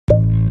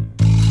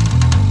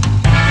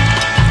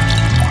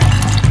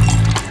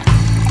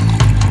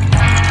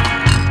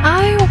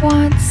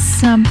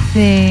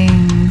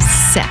everything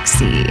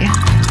sexy.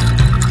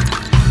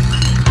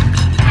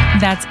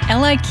 That's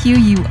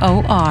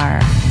Liquor.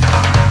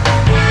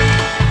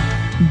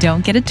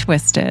 Don't get it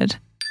twisted.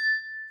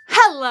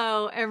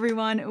 Hello,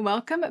 everyone.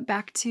 Welcome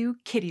back to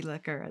Kitty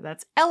Liquor.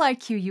 That's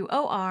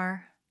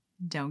Liquor.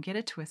 Don't get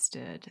it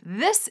twisted.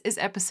 This is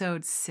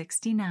episode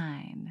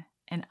 69,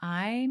 and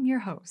I'm your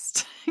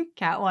host,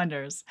 Cat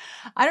Wonders.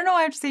 I don't know why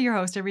I have to say your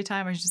host every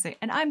time. I should say,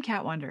 and I'm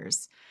Cat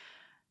Wonders,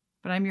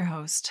 but I'm your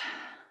host,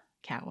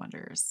 Cat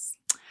Wonders.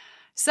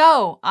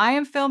 So I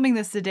am filming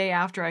this the day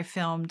after I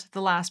filmed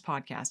the last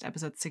podcast,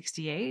 episode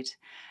 68,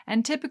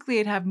 and typically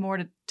I'd have more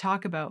to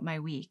talk about my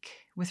week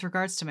with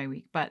regards to my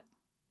week, but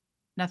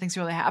nothing's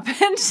really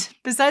happened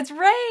besides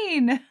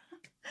rain.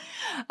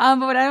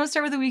 But I don't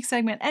start with the week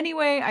segment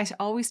anyway. I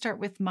always start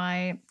with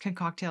my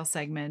concocktail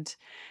segment.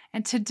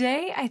 And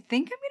today I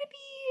think I'm going to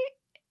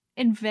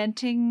be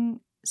inventing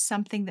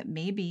something that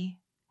maybe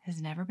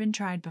has never been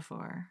tried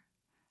before.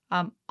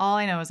 All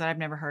I know is that I've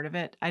never heard of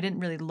it. I didn't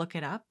really look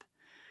it up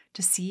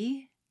to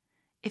see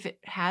if it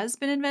has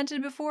been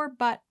invented before,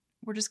 but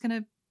we're just going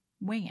to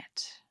wing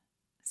it.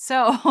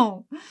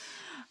 So,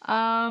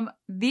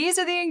 these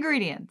are the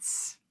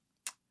ingredients.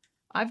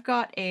 I've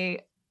got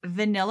a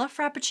vanilla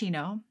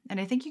frappuccino, and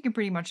I think you can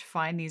pretty much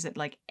find these at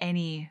like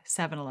any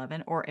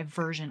 7-Eleven or a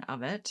version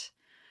of it.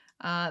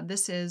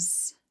 This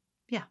is,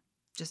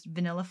 just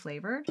vanilla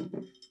flavored.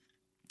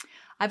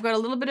 I've got a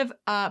little bit of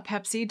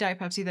Pepsi, Diet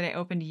Pepsi that I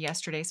opened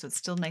yesterday, so it's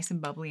still nice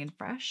and bubbly and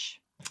fresh.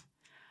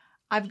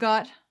 I've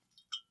got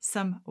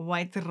some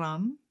white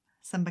rum,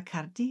 some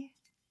Bacardi,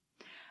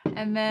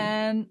 and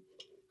then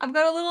I've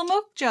got a little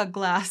milk jug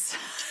glass.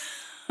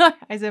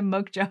 I said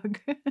milk jug.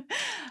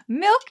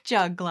 Milk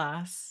jug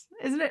glass.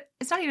 Isn't it?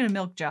 It's not even a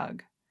milk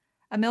jug.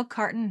 A milk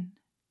carton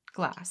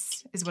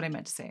glass is what I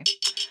meant to say.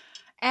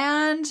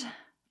 And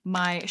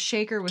my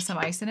shaker with some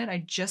ice in it.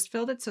 I just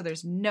filled it, so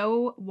there's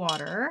no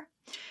water.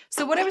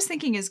 So what I was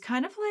thinking is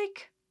kind of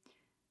like,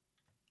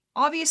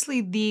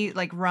 obviously the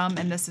like rum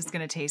and this is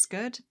going to taste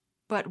good,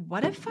 but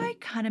what if I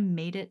kind of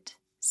made it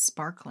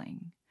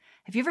sparkling?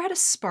 Have you ever had a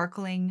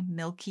sparkling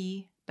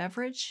milky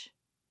beverage?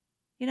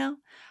 You know,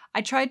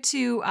 I tried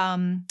to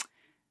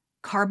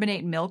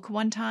carbonate milk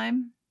one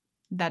time.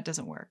 That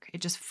doesn't work.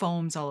 It just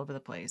foams all over the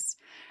place.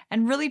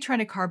 And really trying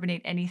to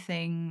carbonate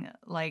anything,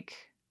 like,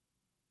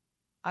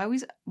 I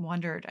always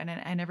wondered, and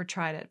I never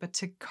tried it, but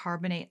to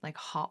carbonate like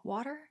hot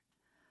water,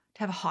 to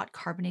have a hot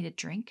carbonated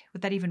drink,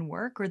 would that even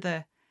work? Or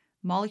the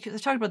molecules?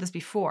 I've talked about this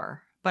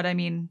before, but I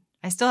mean,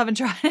 I still haven't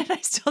tried it. I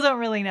still don't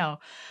really know.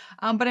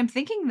 But I'm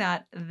thinking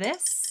that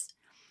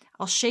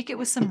I'll shake it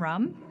with some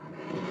rum,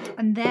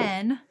 and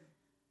then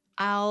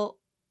I'll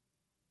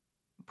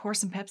pour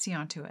some Pepsi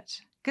onto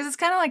it. Because it's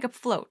kind of like a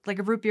float, like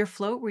a root beer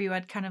float where you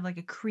add kind of like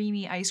a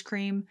creamy ice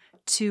cream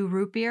to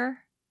root beer.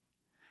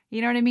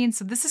 You know what I mean?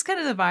 So this is kind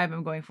of the vibe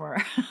I'm going for.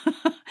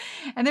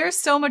 And there's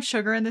so much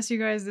sugar in this, you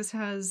guys. This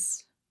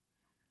has,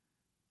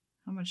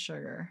 how much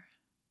sugar?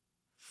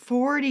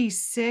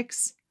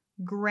 46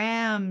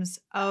 grams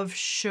of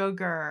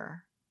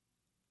sugar.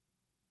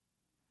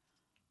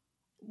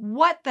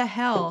 What the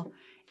hell?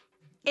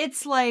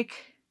 It's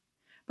like,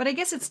 but I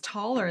guess it's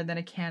taller than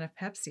a can of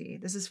Pepsi.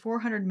 This is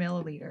 400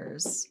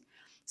 milliliters.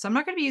 So I'm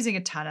not going to be using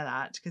a ton of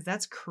that because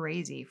that's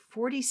crazy.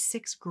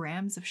 46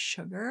 grams of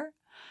sugar.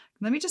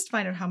 Let me just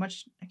find out how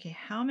much, okay,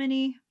 how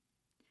many,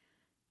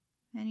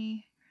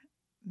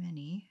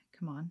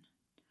 come on,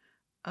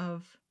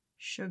 of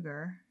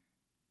sugar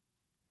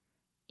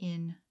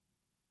in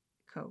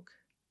Coke.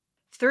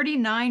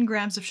 39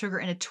 grams of sugar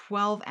in a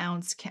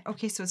 12-ounce can.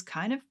 Okay, so it's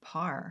kind of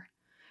par.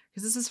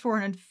 Because this is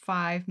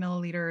 405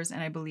 milliliters,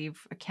 and I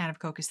believe a can of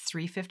Coke is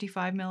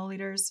 355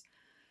 milliliters.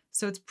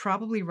 So it's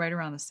probably right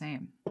around the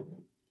same.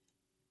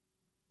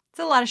 It's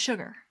a lot of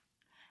sugar.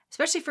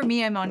 Especially for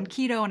me, I'm on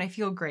keto and I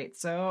feel great.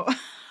 So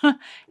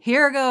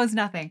here goes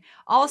nothing.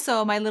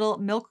 Also, my little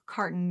milk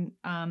carton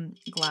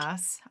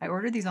glass. I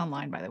ordered these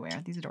online, by the way.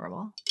 Aren't these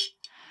adorable?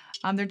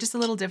 They're just a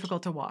little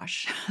difficult to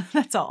wash.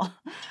 That's all.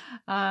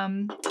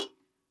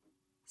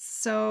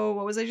 So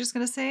what was I just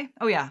going to say?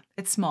 Oh yeah,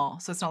 it's small.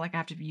 So it's not like I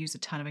have to use a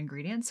ton of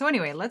ingredients. So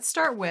anyway, let's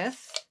start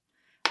with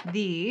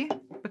the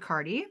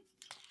Bacardi.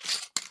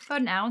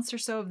 About an ounce or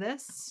so of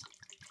this.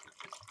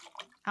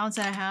 Ounce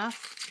and a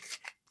half.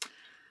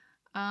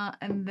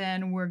 And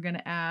then we're going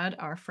to add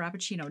our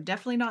Frappuccino.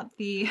 Definitely not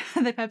the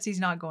Pepsi's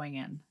not going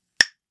in.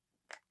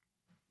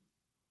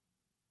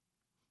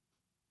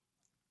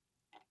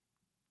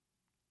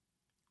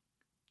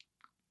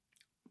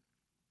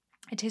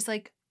 It tastes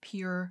like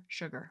pure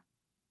sugar.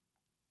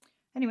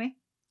 Anyway,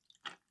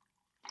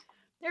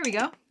 there we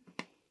go.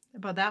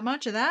 About that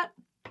much of that.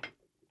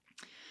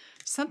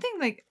 Something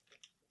like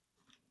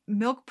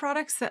milk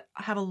products that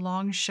have a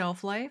long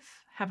shelf life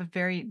have a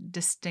very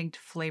distinct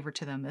flavor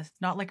to them. It's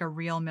not like a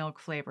real milk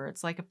flavor.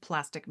 It's like a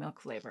plastic milk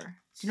flavor. Do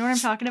you know what I'm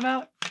talking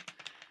about?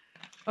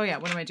 Oh yeah,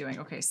 what am I doing?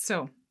 Okay,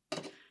 so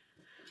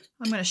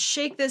I'm going to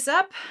shake this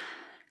up.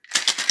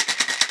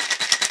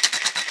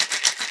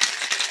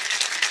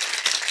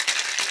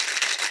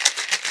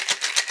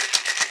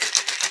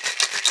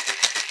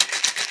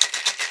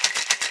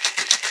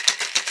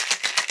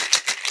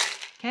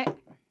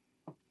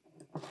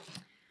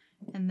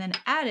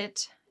 add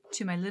it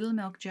to my little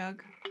milk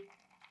jug.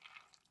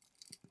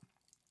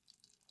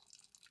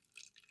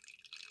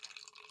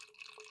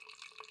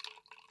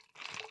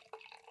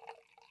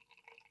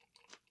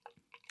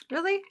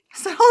 Really?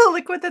 Is that all the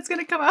liquid that's going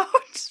to come out?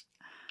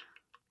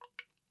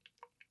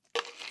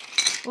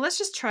 Well, let's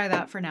just try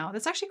that for now.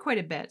 That's actually quite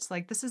a bit.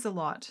 Like, this is a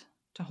lot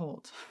to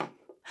hold.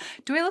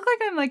 Do I look like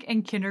I'm like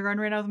in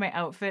kindergarten right now with my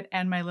outfit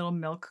and my little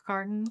milk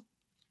carton?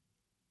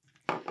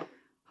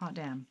 Hot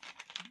damn.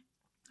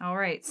 All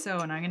right, so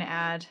now I'm going to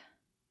add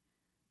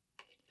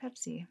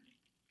Pepsi.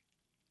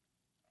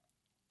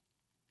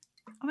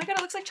 Oh my God,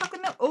 it looks like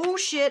chocolate milk. Oh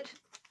shit.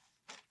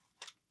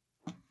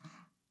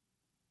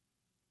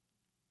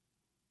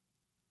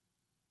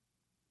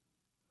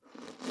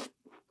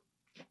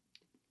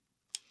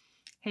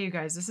 Hey, you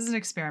guys, this is an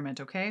experiment,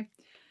 okay?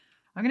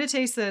 I'm going to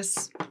taste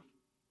this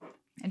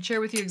and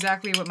share with you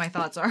exactly what my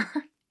thoughts are.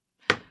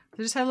 I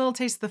just had a little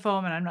taste of the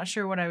foam and I'm not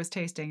sure what I was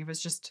tasting. If it's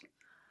just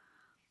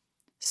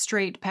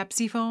straight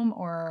Pepsi foam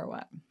or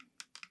what.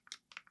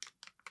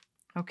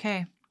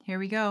 Okay, here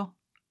we go.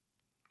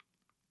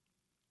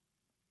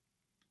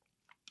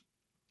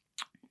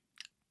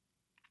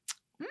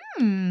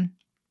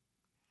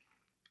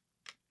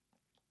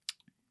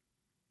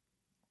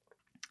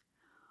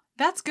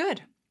 That's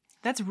good.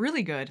 That's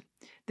really good.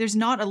 There's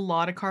not a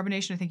lot of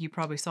carbonation. I think you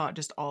probably saw it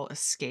just all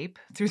escape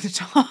through the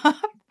top.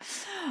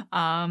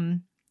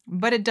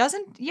 But it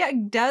doesn't, yeah,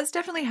 it does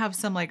definitely have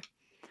some like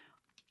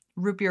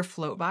root beer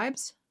float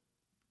vibes.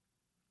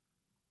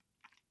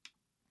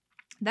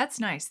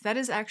 That's nice. That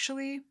is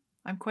actually,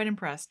 I'm quite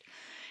impressed.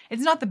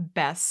 It's not the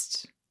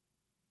best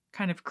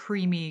kind of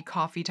creamy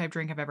coffee type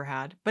drink I've ever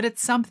had, but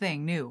it's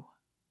something new.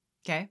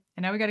 Okay.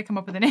 And now we got to come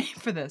up with a name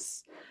for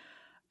this.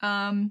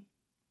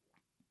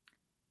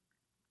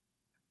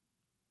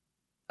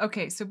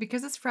 Okay, so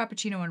because it's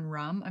Frappuccino and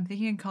rum, I'm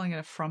thinking of calling it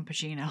a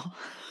Frumpuccino.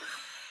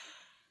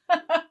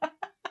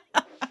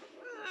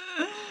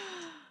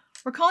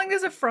 We're calling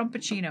this a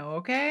Frumpuccino,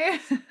 okay?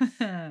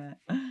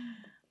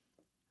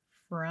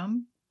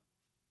 Frumpuccino.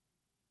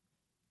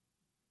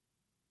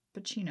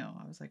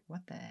 I was like,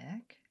 what the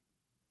heck?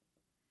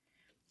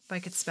 If I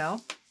could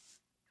spell.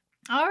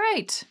 All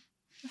right,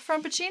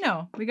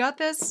 Frumpuccino. We got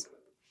this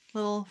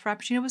little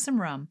Frappuccino with some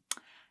rum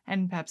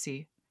and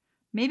Pepsi.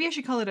 Maybe I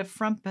should call it a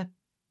Pepsi?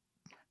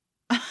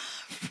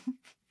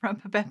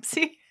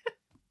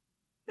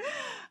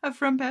 A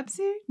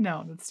Pepsi?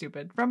 No, that's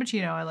stupid.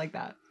 Frappuccino, I like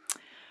that.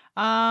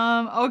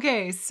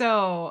 Okay,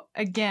 so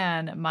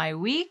again, my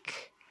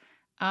week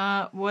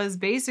was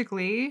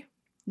basically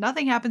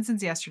nothing happened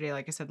since yesterday,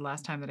 like I said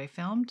last time that I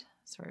filmed.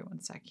 Sorry, one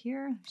sec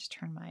here. Just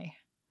turn my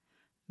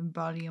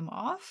volume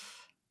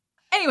off.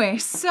 Anyway,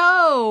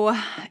 so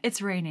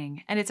it's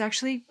raining and it's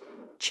actually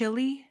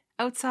chilly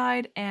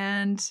outside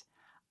and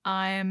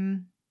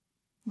I'm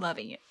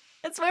loving it.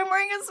 That's why I'm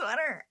wearing a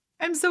sweater.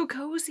 I'm so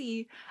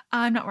cozy.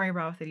 I'm not wearing a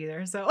bra with it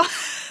either. So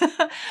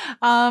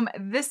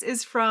this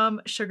is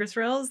from Sugar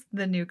Thrills,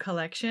 the new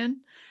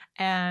collection.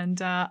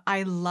 And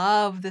I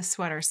love this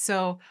sweater.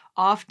 So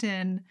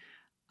often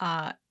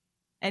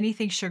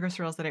anything Sugar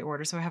Thrills that I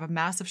order. So I have a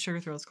massive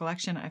Sugar Thrills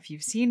collection. If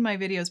you've seen my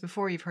videos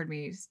before, you've heard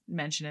me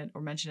mention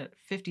it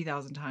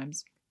 50,000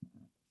 times.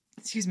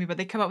 Excuse me, but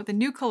they come out with a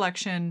new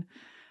collection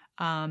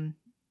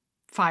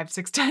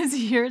 5-6 times a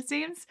year, it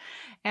seems.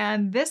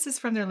 And this is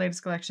from their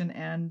latest collection.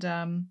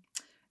 And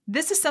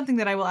this is something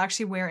that I will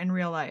actually wear in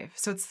real life.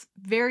 So it's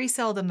very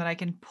seldom that I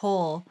can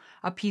pull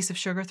a piece of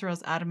Sugar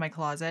Thrills out of my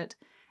closet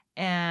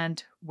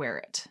and wear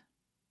it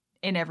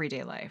in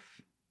everyday life.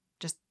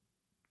 Just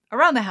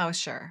around the house,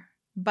 sure.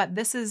 But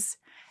this is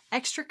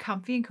extra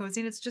comfy and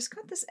cozy, and it's just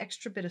got this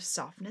extra bit of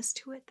softness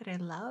to it that I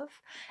love.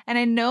 And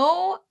I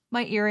know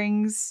my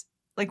earrings,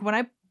 like when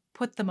I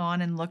put them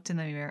on and looked in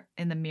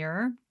the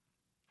mirror,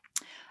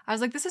 I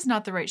was like, this is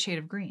not the right shade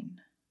of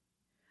green,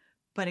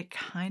 but it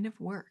kind of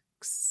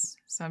works.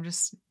 So I'm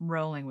just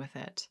rolling with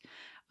it.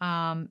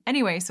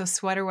 Anyway, so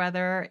sweater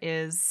weather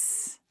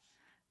is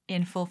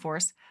in full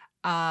force.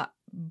 And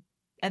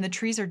the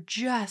trees are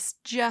just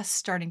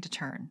starting to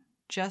turn,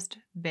 just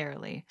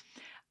barely.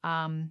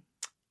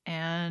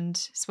 And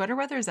sweater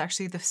weather is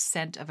actually the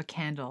scent of a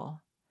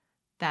candle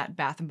that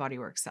Bath and Body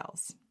Works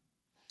sells.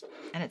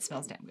 And it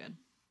smells damn good.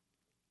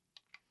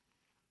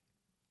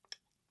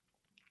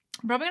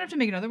 I'm probably gonna have to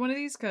make another one of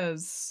these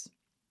because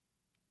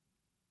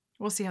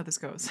we'll see how this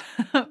goes.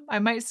 I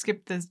might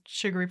skip the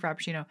sugary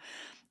Frappuccino.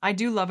 I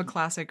do love a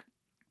classic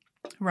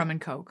rum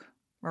and Coke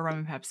or rum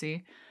and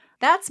Pepsi.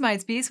 That's my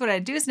piece. What I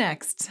do is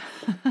next.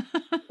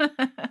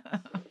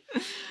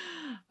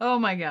 Oh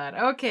my God.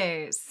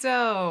 Okay,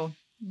 so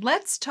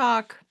let's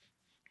talk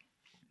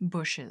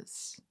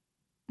bushes.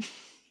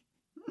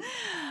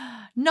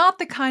 Not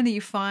the kind that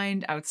you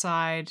find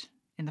outside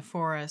in the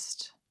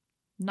forest,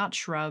 not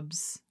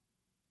shrubs.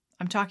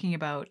 I'm talking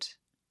about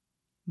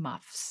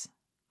muffs.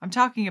 I'm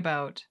talking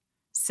about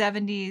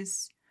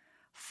 70s,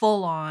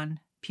 full-on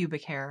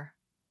pubic hair,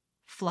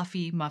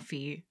 fluffy,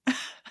 muffy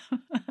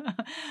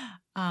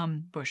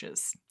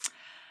bushes.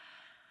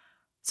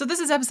 So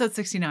this is episode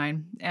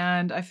 69,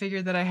 and I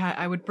figured that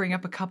I would bring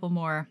up a couple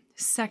more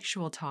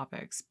sexual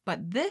topics,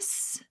 but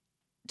this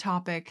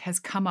topic has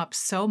come up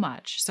so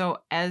much. So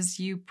as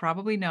you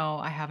probably know,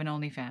 I have an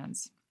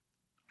OnlyFans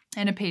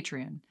and a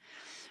Patreon.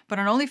 But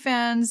on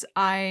OnlyFans,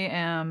 I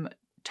am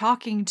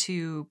talking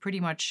to pretty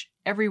much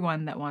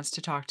everyone that wants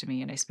to talk to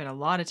me, and I spend a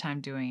lot of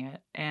time doing it,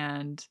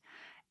 and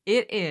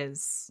it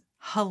is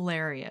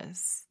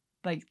hilarious.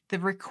 Like the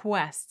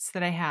requests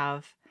that I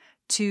have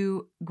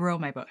to grow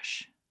my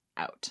bush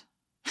out.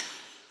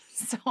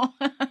 So,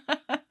 and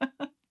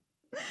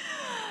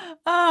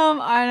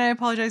I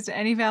apologize to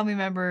any family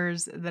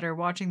members that are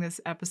watching this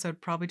episode.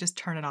 Probably just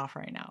turn it off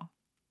right now.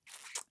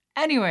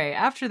 Anyway,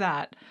 after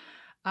that,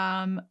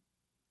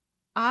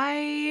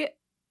 I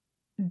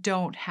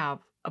don't have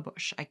a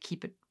bush. I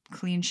keep it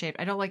clean shaved.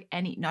 I don't like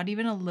any, not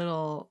even a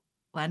little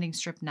landing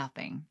strip,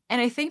 nothing. And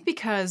I think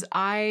because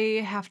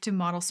I have to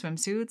model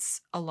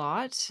swimsuits a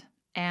lot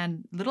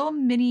and little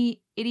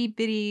mini itty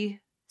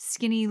bitty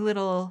skinny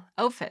little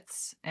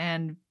outfits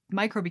and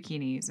micro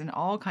bikinis and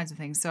all kinds of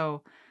things.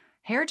 So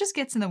hair just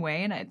gets in the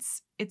way and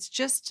it's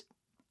just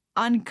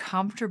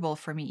uncomfortable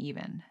for me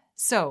even.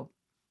 So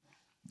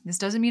this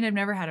doesn't mean I've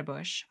never had a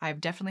bush.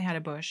 I've definitely had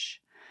a bush.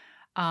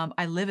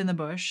 I live in the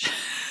bush.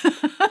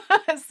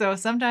 So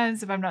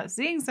sometimes if I'm not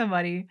seeing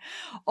somebody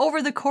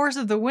over the course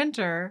of the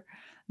winter,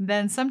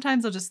 then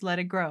sometimes I'll just let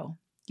it grow.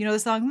 You know the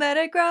song, Let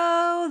It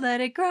Grow, Let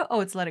It Grow.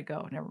 Oh, it's Let It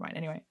Go. Never mind.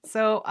 Anyway,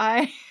 so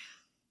I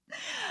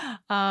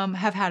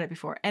have had it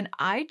before, and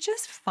I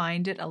just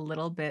find it a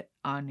little bit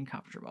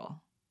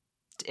uncomfortable,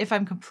 if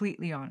I'm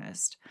completely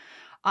honest.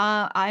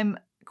 I'm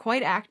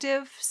quite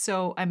active,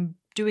 so I'm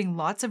doing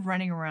lots of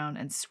running around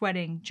and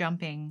sweating,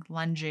 jumping,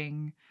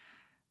 lunging,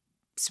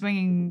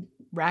 swinging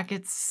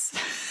rackets,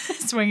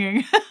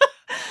 swinging.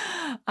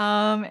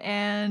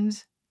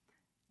 And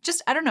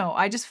just, I don't know.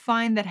 I just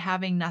find that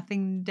having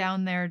nothing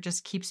down there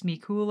just keeps me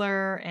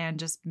cooler and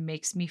just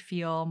makes me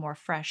feel more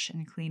fresh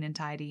and clean and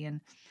tidy.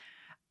 And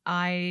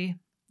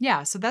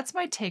so that's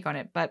my take on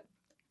it. But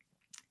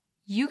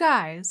you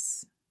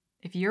guys,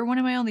 if you're one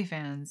of my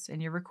OnlyFans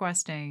and you're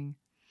requesting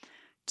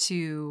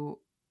to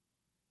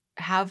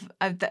have,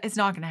 it's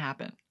not going to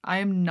happen. I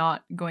am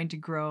not going to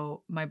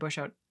grow my bush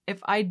out. If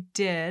I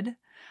did,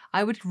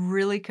 I would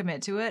really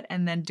commit to it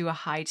and then do a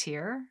high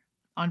tier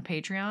on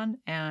Patreon,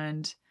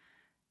 and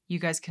you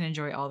guys can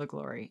enjoy all the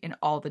glory in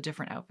all the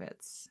different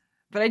outfits.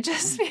 But I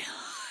just feel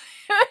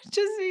it would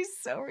just be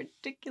so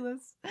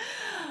ridiculous.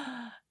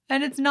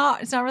 And it's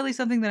not really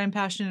something that I'm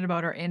passionate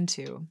about or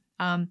into.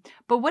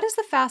 But what is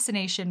the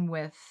fascination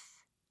with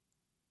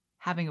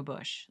having a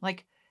bush?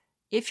 Like,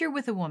 if you're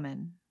with a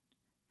woman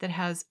that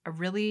has a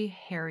really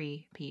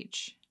hairy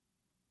peach,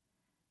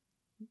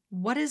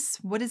 what is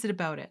it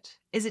about it?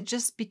 Is it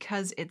just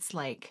because it's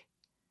like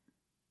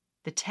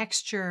the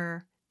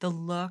texture, the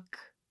look,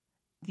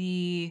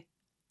 the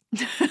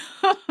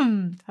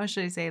how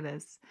should I say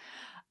this?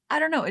 I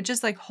don't know. It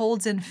just like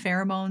holds in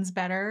pheromones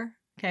better.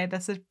 Okay,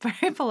 that's a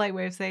very polite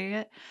way of saying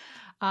it.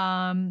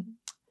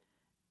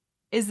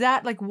 Is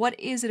that like, what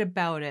is it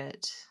about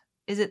it?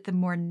 Is it the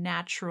more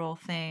natural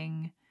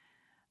thing?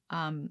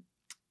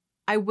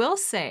 I will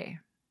say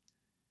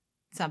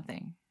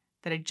something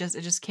that it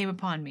just came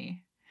upon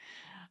me.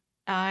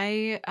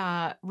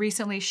 I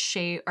recently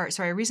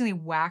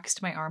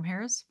waxed my arm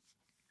hairs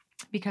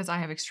because I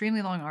have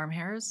extremely long arm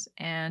hairs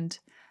and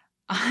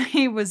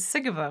I was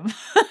sick of them,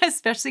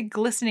 especially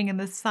glistening in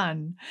the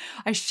sun.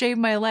 I shave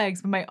my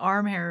legs, but my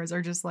arm hairs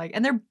are just like,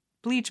 and they're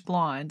bleach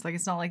blonde. Like,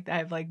 it's not like I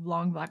have like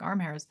long black arm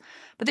hairs,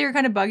 but they were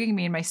kind of bugging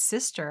me. And my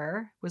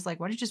sister was like,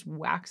 why don't you just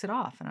wax it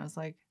off? And I was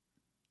like,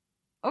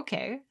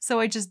 okay.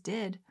 So I just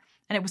did.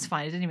 And it was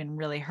fine. It didn't even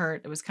really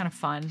hurt. It was kind of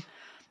fun.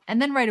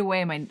 And then right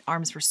away, my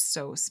arms were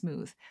so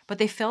smooth, but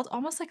they felt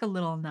almost like a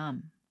little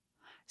numb.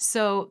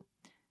 So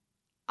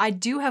I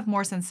do have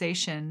more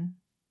sensation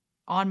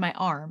on my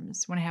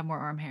arms when I have more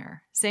arm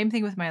hair. Same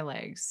thing with my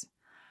legs.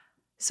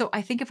 So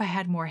I think if I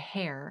had more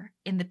hair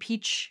in the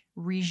peach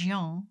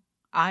region,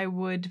 I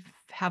would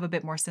have a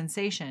bit more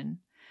sensation.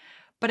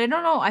 But I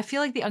don't know. I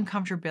feel like the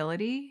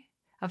uncomfortability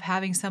of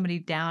having somebody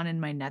down in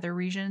my nether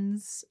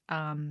regions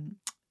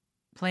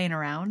playing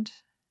around,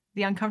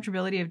 the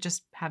uncomfortability of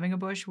just having a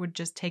bush would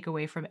just take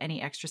away from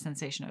any extra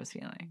sensation I was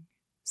feeling.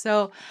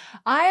 So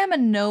I am a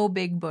no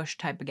big bush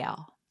type of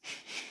gal.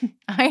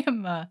 I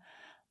am a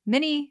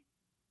mini,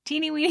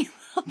 teeny weeny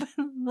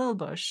little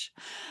bush.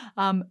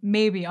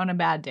 Maybe on a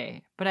bad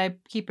day, but I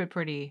keep it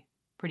pretty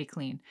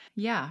clean.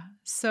 Yeah.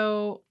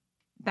 So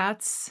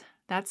that's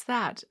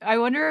that. I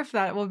wonder if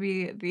that will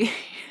be the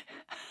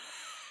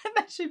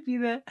that should be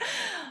the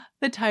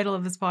title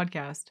of this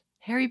podcast.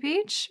 Hairy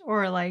Peach,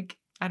 or like,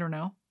 I don't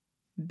know,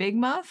 Big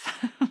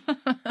Muff?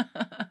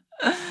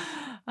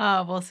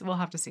 We'll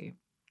have to see.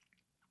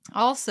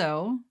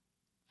 Also,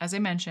 as I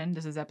mentioned,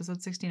 this is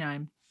episode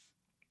 69.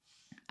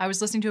 I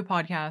was listening to a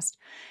podcast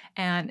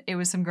and it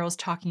was some girls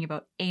talking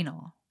about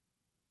anal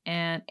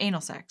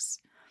sex.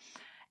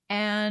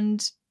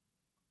 And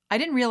I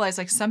didn't realize,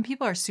 like, some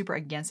people are super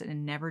against it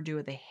and never do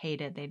it. They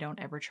hate it. They don't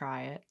ever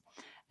try it.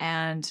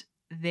 And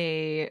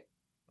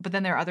but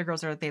then there are other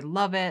girls that are, they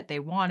love it. They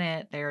want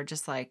it. They're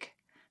just like,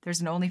 there's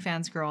an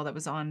OnlyFans girl that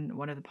was on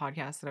one of the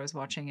podcasts that I was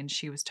watching, and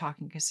she was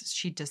talking because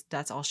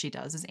that's all she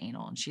does is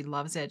anal, and she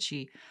loves it.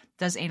 She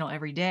does anal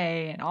every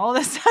day and all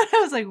this stuff.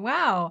 I was like,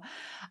 wow.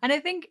 And I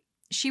think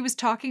she was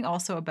talking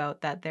also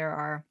about that there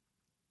are,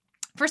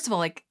 first of all,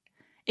 like,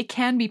 it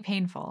can be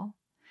painful,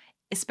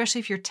 especially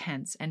if you're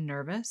tense and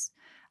nervous.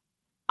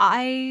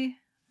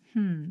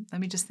 Let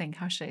me just think,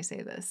 how should I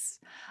say this?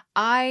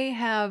 I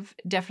have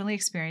definitely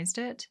experienced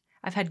it.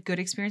 I've had good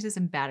experiences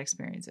and bad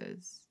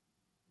experiences.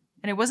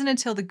 And it wasn't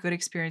until the good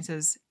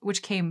experiences,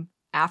 which came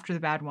after the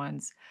bad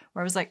ones,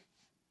 where I was like,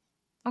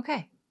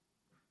 okay,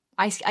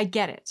 I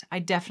get it. I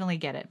definitely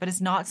get it. But it's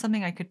not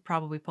something I could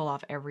probably pull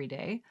off every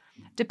day,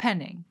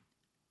 depending.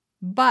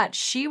 But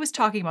she was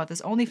talking about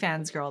this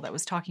OnlyFans girl that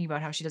was talking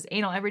about how she does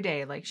anal every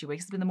day. Like, she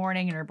wakes up in the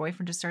morning and her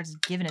boyfriend just starts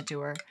giving it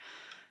to her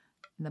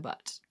in the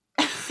butt.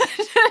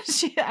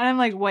 And I'm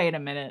like, wait a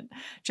minute.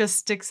 Just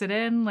sticks it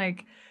in?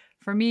 Like,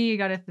 for me, you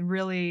got to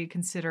really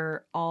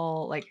consider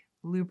all, like,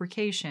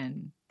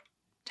 lubrication,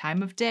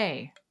 time of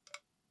day,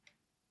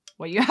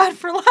 what you had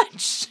for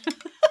lunch.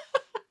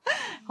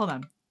 Hold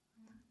on.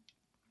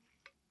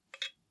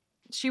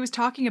 She was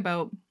talking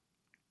about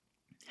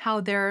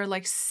how there are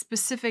like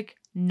specific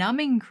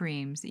numbing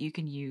creams that you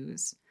can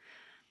use.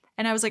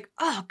 And I was like,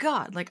 oh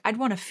God, like I'd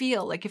want to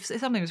feel, like if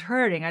something was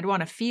hurting, I'd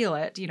want to feel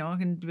it,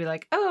 and be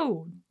like,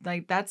 oh,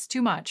 like that's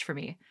too much for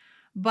me.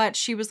 But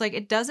she was like,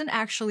 it doesn't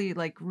actually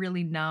like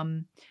really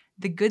numb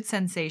the good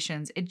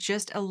sensations. It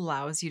just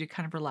allows you to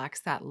kind of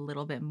relax that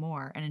little bit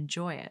more and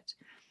enjoy it,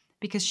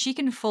 because she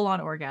can full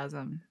on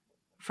orgasm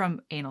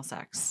from anal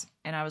sex.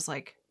 And I was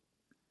like,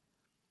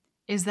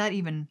 is that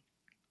even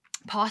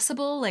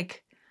possible?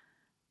 Like,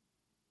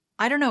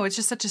 I don't know. It's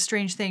just such a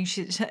strange thing.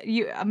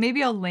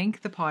 Maybe I'll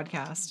link the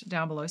podcast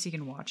down below so you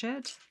can watch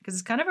it, because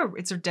it's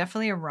it's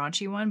definitely a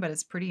raunchy one, but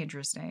it's pretty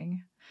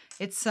interesting.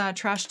 It's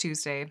Trash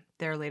Tuesday,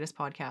 their latest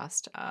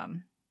podcast.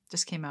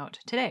 Just came out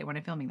today when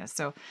I'm filming this.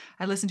 So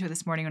I listened to it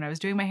this morning when I was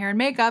doing my hair and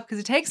makeup, because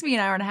it takes me an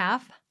hour and a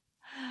half.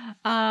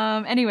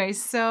 Anyway,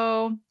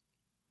 so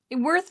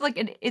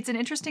it's an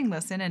interesting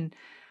listen. And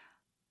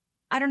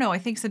I don't know. I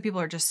think some people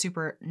are just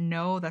super,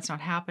 no, that's not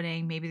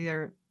happening. Maybe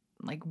they're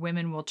like,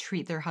 women will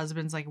treat their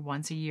husbands like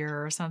once a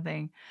year or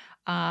something.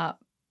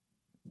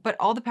 But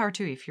all the power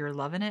to you if you're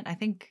loving it. I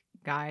think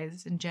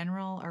guys in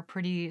general are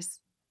pretty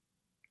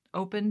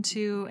open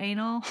to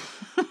anal.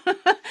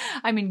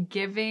 I mean,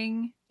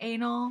 giving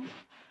anal,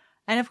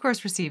 and of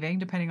course receiving,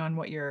 depending on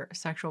what your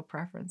sexual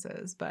preference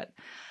is. But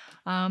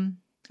I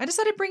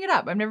decided to bring it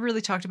up. I've never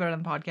really talked about it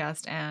on the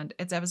podcast, and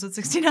it's episode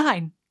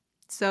 69.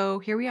 So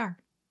here we are.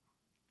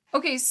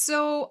 Okay,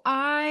 so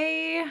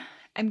I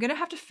am going to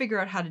have to figure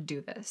out how to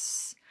do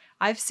this.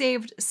 I've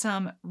saved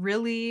some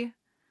really,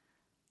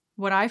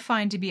 what I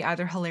find to be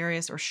either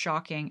hilarious or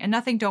shocking, and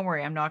nothing, don't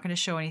worry, I'm not going to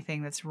show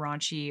anything that's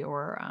raunchy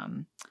or,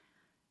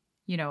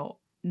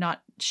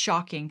 not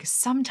shocking, because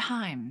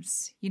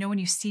sometimes, when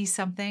you see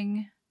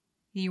something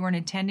you weren't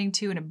intending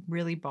to and it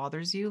really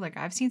bothers you, like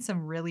I've seen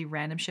some really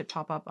random shit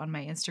pop up on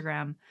my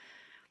Instagram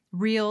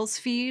Reels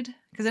feed,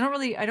 because I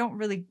don't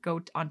really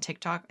go on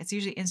TikTok. It's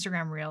usually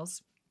Instagram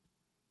Reels.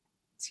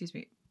 Excuse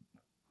me.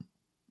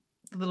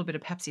 A little bit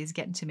of Pepsi is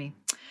getting to me.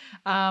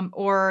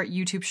 Or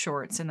YouTube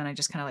Shorts, and then I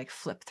just kind of like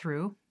flip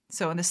through.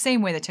 So in the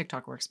same way that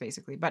TikTok works,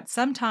 basically. But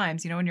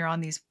sometimes, when you're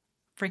on these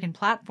freaking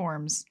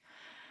platforms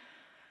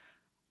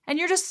and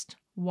you're just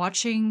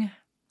watching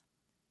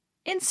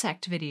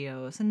insect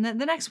videos, and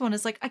the next one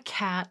is like a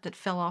cat that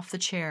fell off the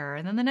chair,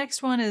 and then the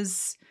next one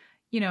is,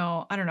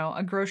 I don't know,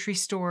 a grocery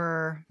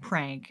store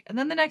prank, and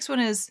then the next one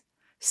is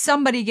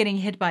somebody getting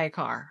hit by a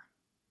car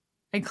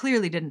and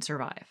clearly didn't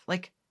survive.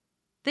 Like,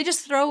 they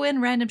just throw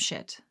in random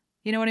shit.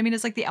 You know what I mean?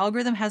 It's like the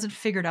algorithm hasn't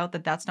figured out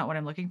that that's not what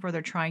I'm looking for.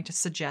 They're trying to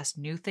suggest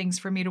new things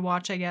for me to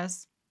watch, I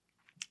guess.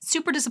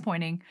 Super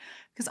disappointing,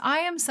 because I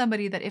am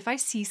somebody that if I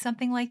see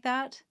something like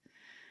that,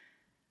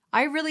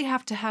 I really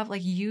have to have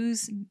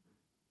use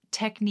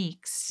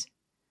techniques,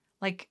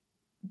 like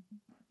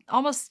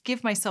almost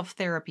give myself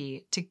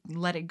therapy to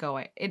let it go.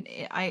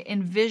 I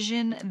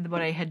envision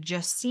what I had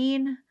just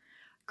seen,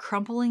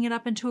 crumpling it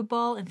up into a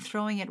ball and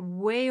throwing it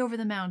way over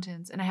the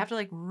mountains. And I have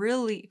to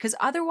really, because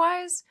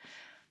otherwise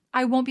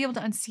I won't be able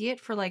to unsee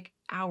it for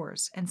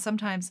hours. And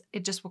sometimes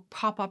it just will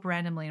pop up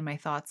randomly in my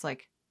thoughts. I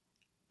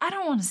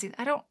don't want to see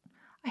that.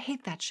 I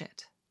hate that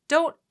shit.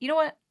 You know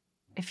what?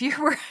 If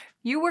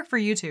you work for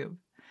YouTube,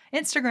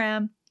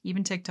 Instagram,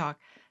 even TikTok,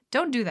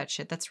 don't do that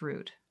shit. That's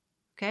rude.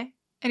 Okay?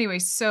 Anyway,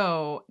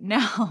 so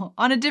now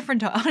on a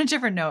different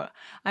note,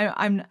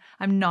 I'm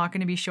not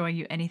going to be showing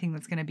you anything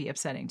that's going to be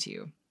upsetting to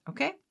you.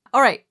 Okay?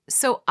 All right.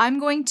 So I'm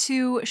going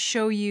to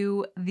show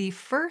you the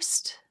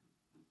first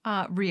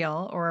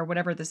reel, or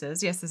whatever this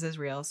is. Yes, this is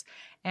Reels.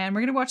 And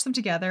we're going to watch them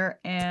together,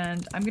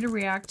 and I'm going to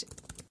react,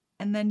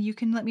 and then you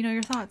can let me know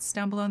your thoughts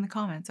down below in the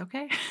comments,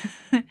 okay?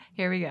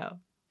 Here we go.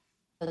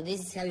 So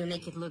this is how you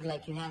make it look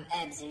like you have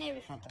abs in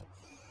every photo.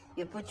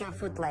 You put your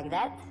foot like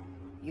that,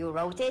 you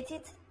rotate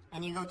it,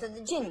 and you go to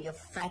the gym, you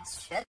fat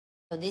shit.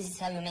 So this is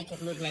how you make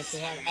it look like you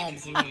have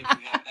abs and everything.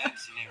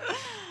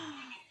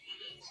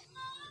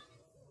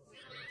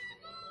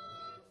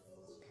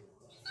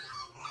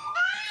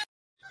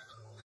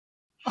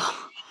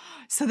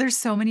 So there's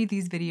so many of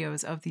these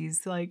videos of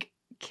these like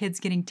kids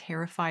getting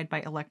terrified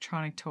by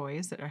electronic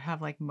toys that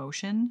have like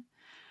motion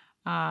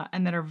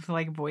and that are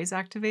like voice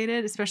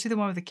activated, especially the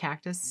one with the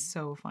cactus.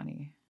 So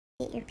funny.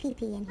 Get your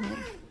pee-pee in here.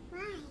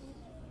 Why?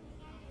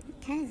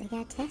 Because I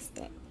gotta test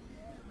it.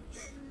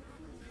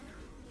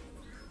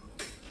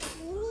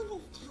 You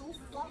need to taste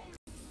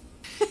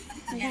it.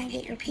 I gotta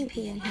get your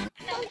pee-pee in here.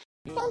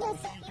 Look at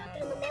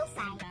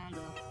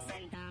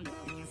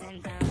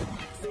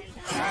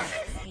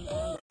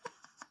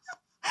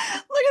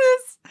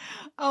this.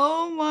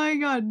 Oh my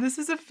God. This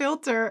is a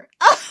filter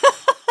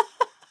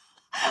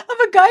of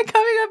a guy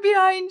coming up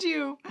behind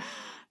you.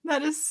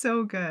 That is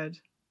so good.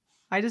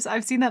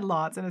 I've seen that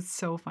lots and it's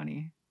so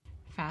funny.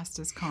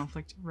 Fastest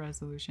conflict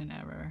resolution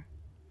ever.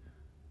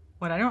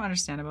 What I don't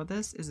understand about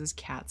this is this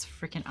cat's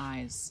freaking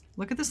eyes.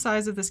 Look at the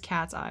size of this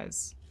cat's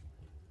eyes.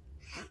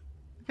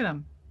 Look at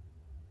him.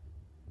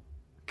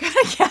 What kind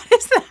of cat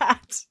is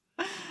that?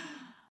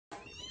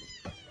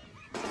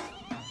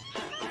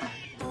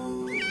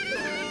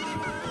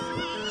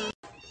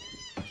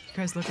 You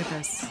guys, look at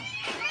this.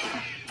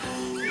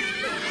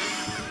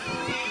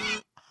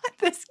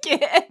 This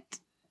kid.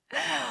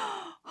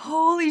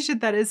 Holy shit,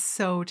 that is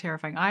so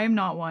terrifying. I am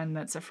not one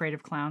that's afraid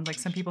of clowns. Like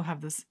some people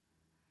have this,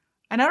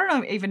 and I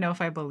don't even know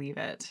if I believe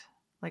it.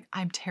 Like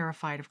I'm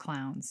terrified of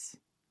clowns.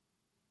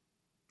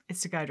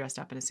 It's a guy dressed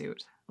up in a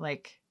suit.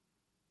 Like,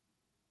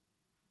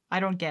 I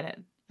don't get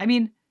it. I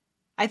mean,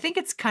 I think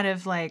it's kind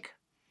of like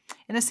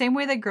in the same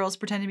way that girls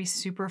pretend to be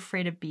super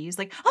afraid of bees.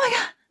 Like, oh my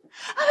God,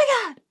 oh my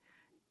God.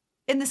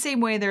 In the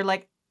same way, they're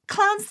like,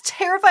 clowns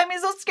terrify me.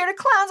 I'm so scared of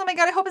clowns. Oh my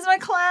God, I hope it's not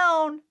a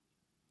clown.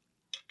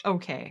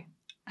 Okay.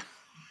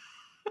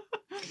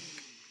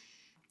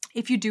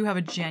 If you do have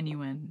a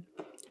genuine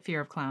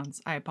fear of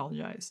clowns, I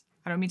apologize.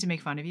 I don't mean to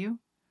make fun of you,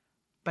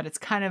 but it's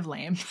kind of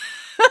lame.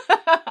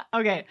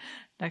 Okay,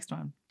 next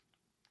one.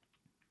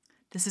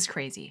 This is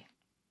crazy.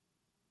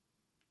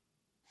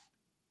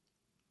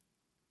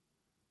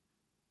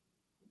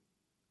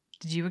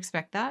 Did you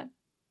expect that?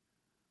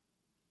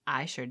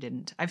 I sure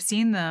didn't. I've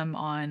seen them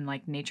on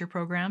like nature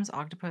programs,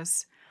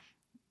 octopus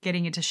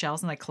getting into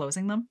shells and like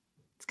closing them.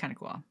 It's kind of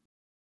cool.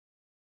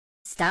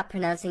 Stop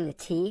pronouncing the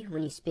T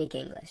when you speak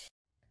English.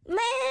 Man,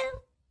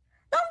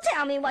 don't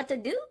tell me what to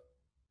do.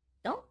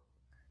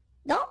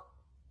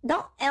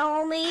 Don't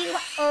tell me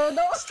what to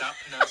do. Stop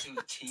pronouncing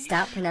the T.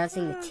 Stop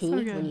pronouncing the T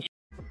when you...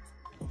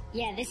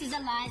 Yeah, this is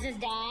Eliza's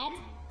dad.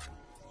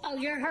 Oh,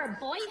 you're her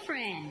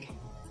boyfriend.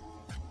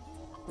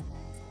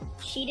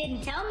 She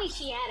didn't tell me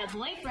she had a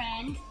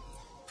boyfriend.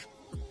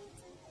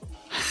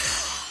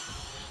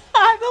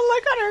 The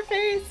look on her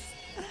face.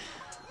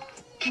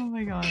 Oh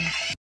my God.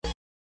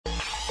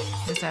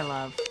 This I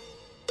love.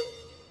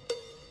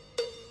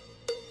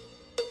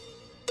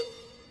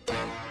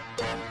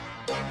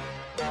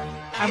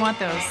 I want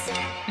those.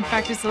 In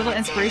fact, it's a little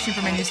inspiration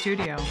for my new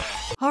studio.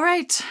 All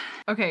right.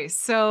 Okay,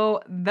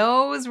 so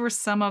those were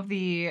some of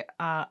the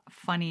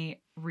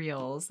funny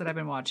reels that I've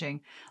been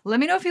watching.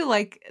 Let me know if you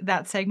like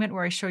that segment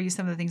where I show you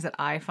some of the things that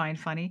I find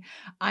funny.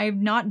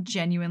 I'm not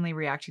genuinely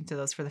reacting to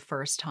those for the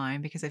first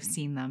time because I've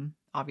seen them.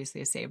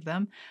 Obviously, I saved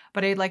them.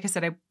 But like I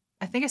said,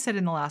 I think I said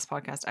in the last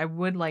podcast, I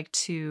would like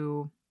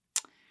to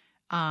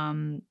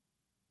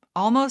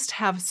almost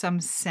have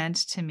some sent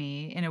to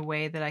me in a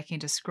way that I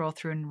can just scroll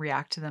through and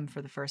react to them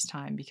for the first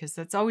time, because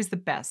that's always the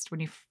best when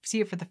you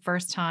see it for the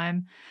first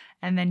time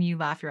and then you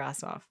laugh your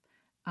ass off.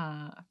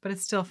 But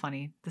it's still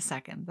funny. The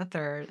second, the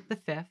third, the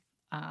fifth,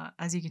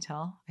 as you can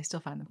tell, I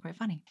still find them quite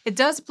funny. It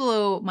does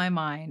blow my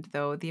mind,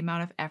 though, the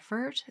amount of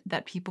effort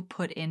that people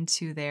put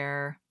into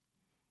their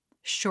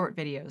short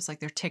videos, like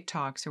their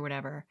TikToks or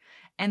whatever,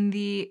 and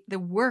the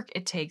work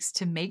it takes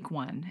to make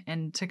one,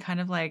 and to kind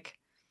of like,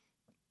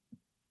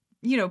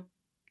 you know,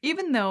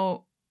 even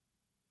though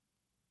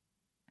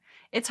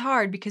it's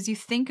hard because you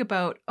think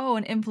about, oh,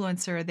 an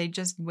influencer, they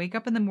just wake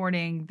up in the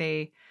morning,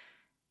 they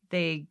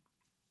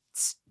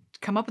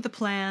come up with a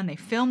plan, they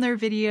film their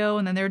video,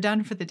 and then they're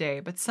done for the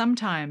day. But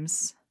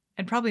sometimes,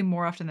 and probably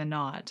more often than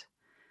not,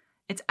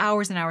 it's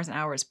hours and hours and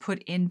hours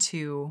put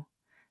into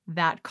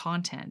that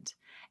content.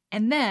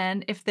 And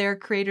then if they're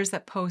creators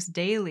that post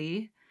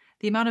daily,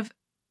 the amount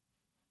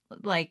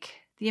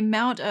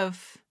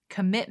of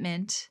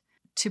commitment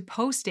to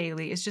post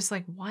daily is just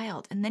like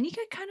wild. And then you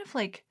get kind of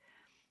like,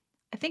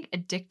 I think,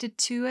 addicted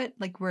to it.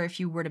 Like where if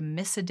you were to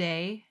miss a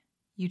day,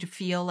 you'd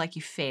feel like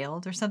you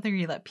failed or something, or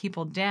you let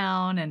people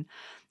down. And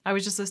I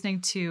was just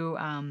listening to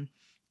an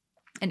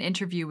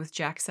interview with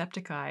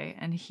Jacksepticeye,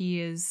 and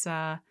he is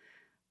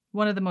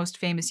one of the most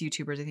famous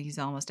YouTubers. I think he's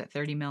almost at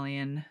 30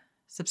 million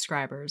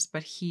subscribers,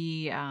 but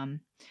he's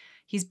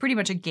pretty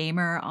much a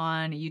gamer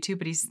on YouTube,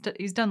 but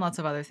he's done lots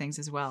of other things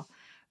as well.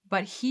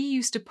 But he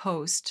used to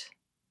post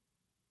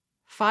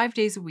 5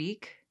 days a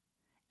week,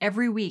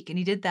 every week, and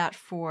he did that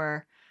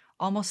for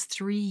almost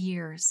 3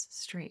 years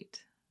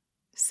straight.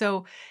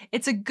 So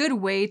it's a good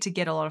way to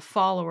get a lot of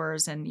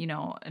followers and, you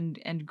know,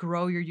 and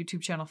grow your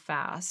YouTube channel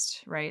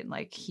fast, right?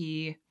 Like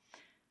he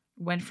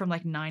went from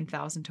like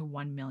 9,000 to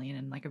 1 million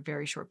in like a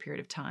very short period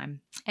of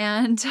time.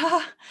 And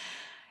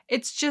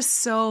it's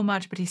just so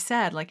much. But he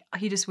said like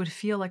he just would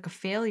feel like a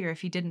failure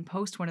if he didn't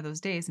post one of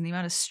those days. And the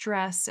amount of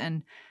stress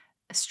and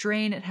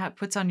strain it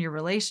puts on your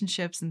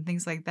relationships and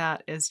things like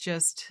that is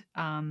just,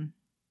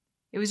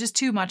 it was just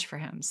too much for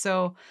him.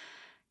 So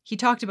he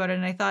talked about it,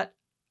 and I thought,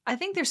 I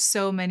think there's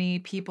so many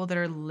people that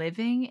are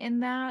living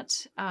in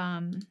that,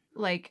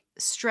 like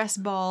stress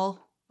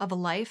ball of a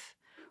life.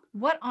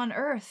 What on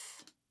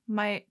earth?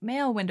 My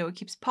mail window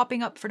keeps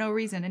popping up for no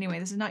reason. Anyway,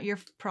 this is not your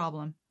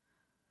problem.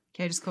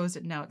 Okay, I just closed it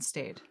and now it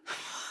stayed.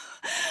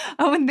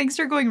 When things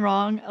are going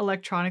wrong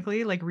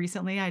electronically, like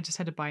recently, I just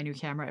had to buy a new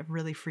camera. It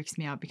really freaks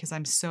me out because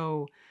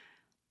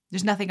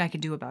there's nothing I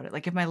can do about it.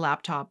 Like if my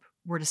laptop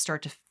were to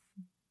start to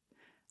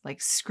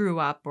like screw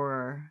up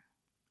or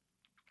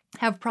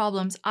have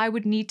problems, I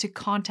would need to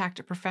contact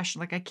a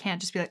professional. Like I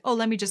can't just be like, oh,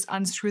 let me just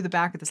unscrew the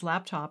back of this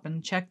laptop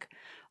and check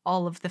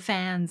all of the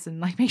fans and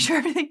like make sure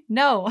everything.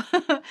 No,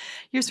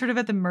 you're sort of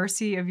at the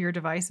mercy of your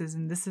devices.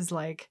 And this is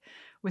like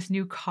with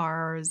new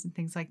cars and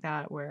things like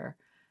that, where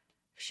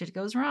if shit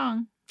goes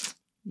wrong,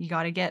 you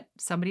got to get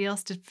somebody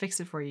else to fix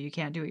it for you. You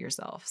can't do it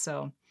yourself.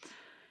 So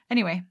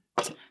anyway,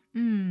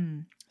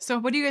 so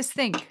what do you guys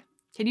think?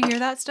 Can you hear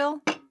that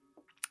still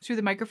through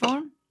the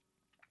microphone?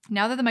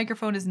 Now that the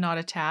microphone is not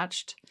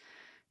attached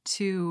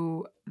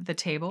to the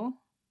table,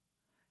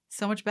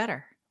 so much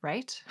better,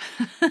 right?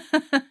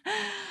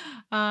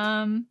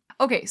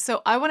 Okay,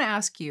 so I want to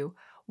ask you,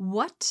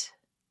 what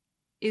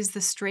is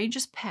the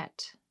strangest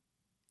pet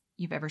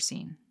you've ever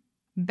seen?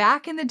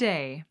 Back in the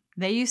day,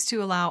 they used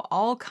to allow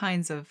all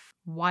kinds of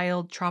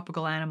wild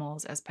tropical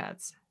animals as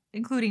pets,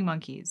 including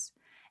monkeys.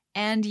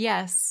 And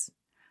yes,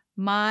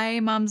 my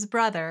mom's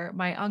brother,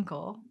 my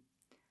uncle,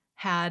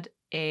 had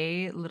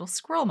a little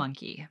squirrel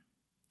monkey.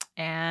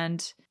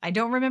 And I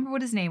don't remember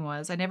what his name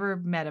was. I never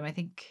met him. I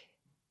think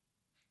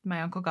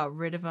my uncle got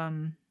rid of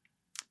him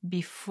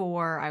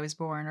before I was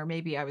born, or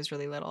maybe I was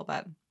really little.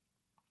 But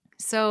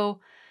so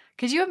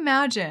could you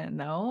imagine,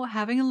 though,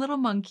 having a little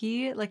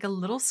monkey, like a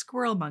little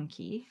squirrel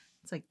monkey,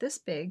 it's like this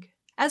big,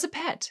 as a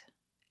pet?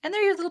 And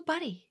they're your little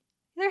buddy.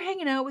 They're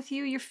hanging out with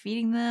you. You're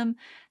feeding them.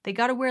 They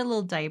got to wear a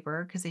little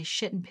diaper because they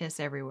shit and piss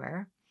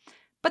everywhere.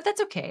 But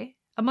that's okay.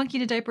 A monkey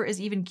in a diaper is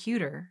even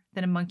cuter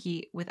than a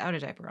monkey without a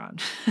diaper on.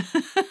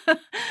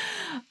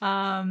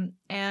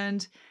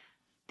 And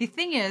the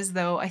thing is,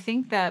 though, I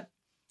think that,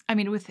 I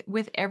mean,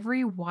 with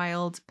every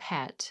wild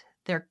pet,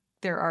 there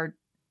are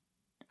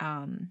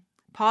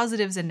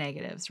positives and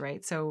negatives,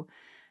 right? So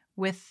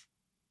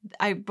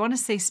I want to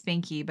say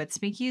Spinky, but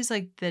Spinky is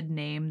like the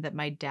name that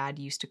my dad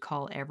used to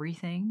call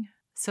everything.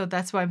 So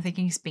that's why I'm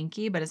thinking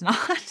Spinky, but it's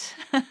not.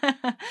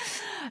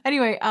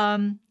 Anyway,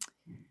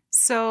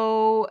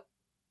 so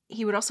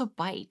he would also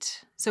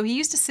bite. So he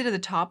used to sit at the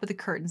top of the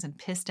curtains and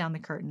piss down the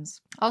curtains.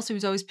 Also, he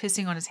was always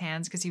pissing on his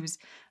hands because he was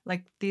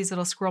like, these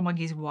little squirrel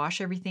monkeys wash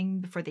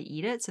everything before they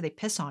eat it. So they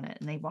piss on it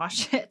and they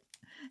wash it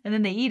and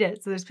then they eat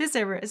it. So there's piss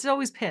everywhere. It's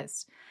always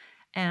piss.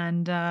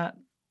 And,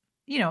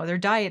 you know, their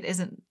diet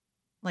isn't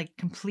like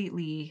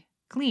completely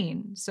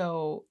clean.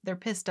 So their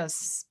piss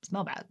does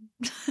smell bad.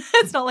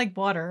 It's not like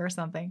water or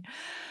something.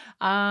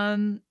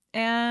 And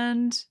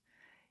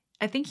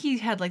I think he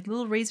had like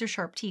little razor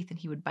sharp teeth and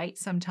he would bite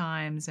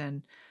sometimes.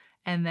 And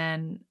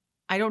then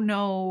I don't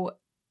know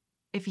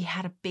if he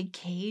had a big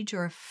cage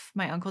or if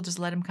my uncle just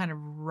let him kind of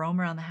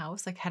roam around the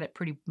house, like had it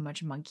pretty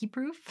much monkey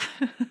proof.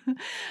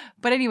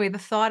 But anyway, the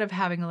thought of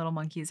having a little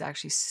monkey is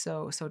actually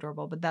so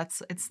adorable, but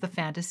it's the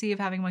fantasy of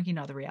having a monkey,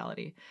 not the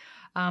reality.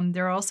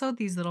 There are also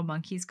these little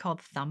monkeys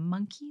called thumb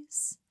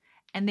monkeys,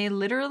 and they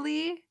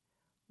literally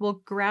will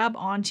grab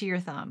onto your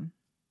thumb.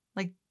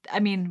 Like,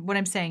 I mean, what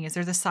I'm saying is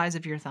they're the size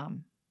of your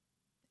thumb.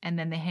 And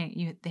then they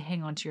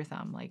hang onto your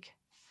thumb. Like,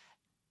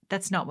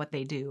 that's not what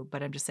they do,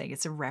 but I'm just saying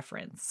it's a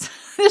reference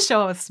to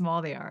show how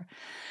small they are.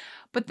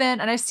 But then,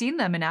 and I've seen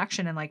them in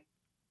action, and like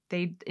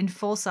in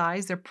full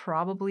size, they're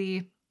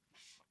probably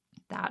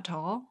that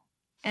tall.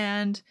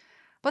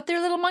 But they're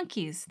little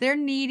monkeys. They're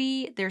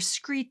needy. They're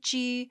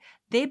screechy.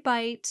 They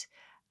bite.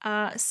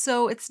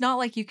 So it's not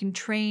like you can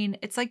train.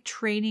 It's like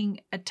training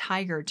a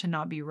tiger to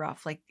not be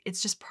rough. Like,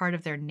 it's just part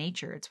of their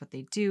nature. It's what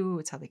they do.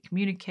 It's how they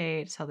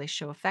communicate. It's how they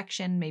show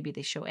affection. Maybe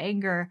they show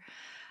anger.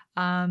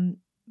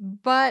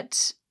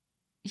 But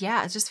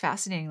yeah, it's just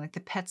fascinating. Like the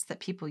pets that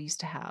people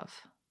used to have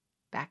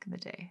back in the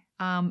day.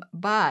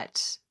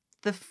 But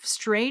the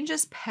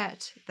strangest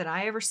pet that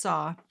I ever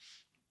saw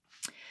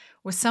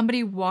was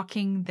somebody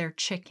walking their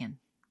chicken.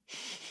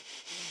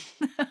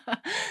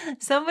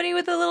 Somebody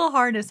with a little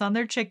harness on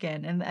their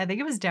chicken, and I think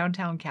it was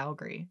downtown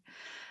Calgary.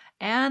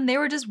 And they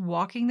were just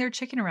walking their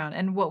chicken around.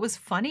 And what was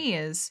funny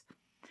is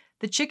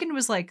the chicken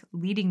was like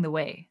leading the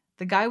way.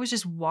 The guy was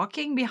just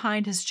walking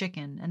behind his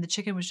chicken, and the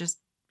chicken was just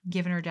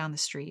giving her down the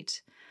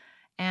street.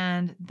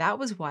 And that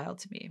was wild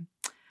to me.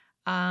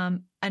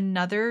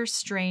 Another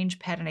strange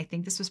pet, and I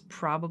think this was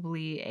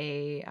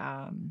probably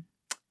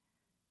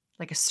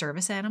like a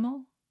service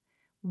animal,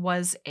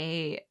 was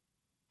a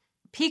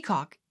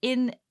peacock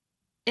in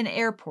an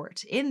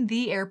airport, in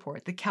the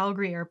airport, the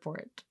Calgary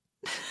airport.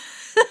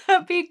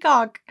 A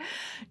peacock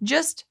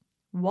just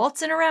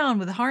waltzing around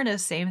with a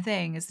harness, same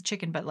thing as the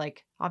chicken, but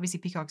like obviously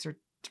peacocks are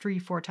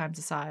 3-4 times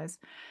the size.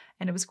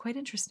 And it was quite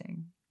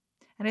interesting.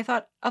 And I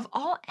thought, of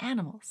all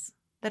animals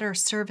that are a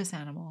service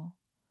animal,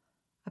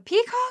 a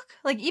peacock?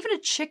 Like even a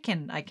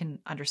chicken I can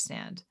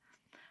understand.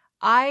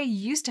 I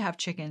used to have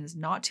chickens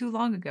not too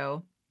long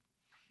ago.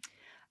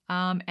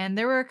 And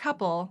there were a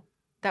couple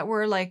that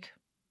were like,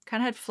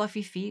 kind of had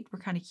fluffy feet, were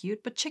kind of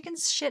cute, but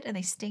chickens shit and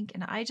they stink.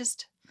 And I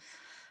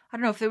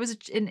don't know if there was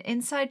an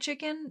inside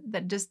chicken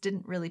that just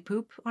didn't really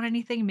poop on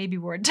anything, maybe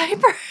wore a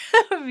diaper,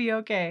 that would be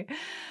okay.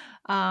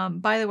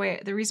 By the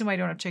way, the reason why I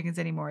don't have chickens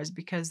anymore is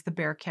because the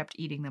bear kept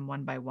eating them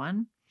one by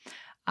one.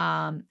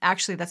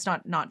 Actually, that's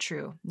not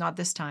true. Not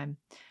this time.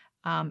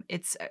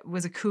 It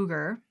was a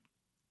cougar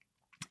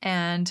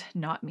and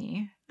not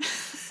me.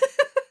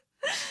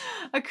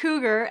 A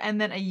cougar and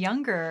then a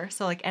younger,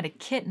 and a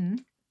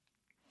kitten,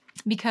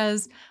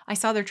 because I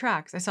saw their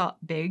tracks. I saw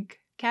big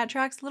cat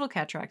tracks, little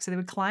cat tracks. So they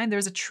would climb. There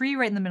was a tree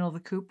right in the middle of the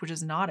coop, which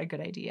is not a good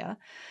idea.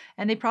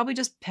 And they probably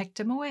just picked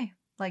him away.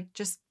 Like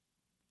just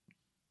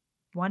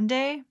one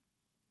day,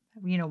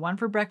 one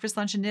for breakfast,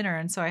 lunch, and dinner.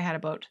 And so I had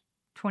about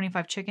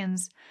 25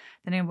 chickens.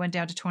 Then it went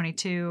down to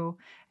 22.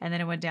 And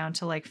then it went down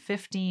to like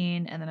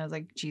 15. And then I was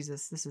like,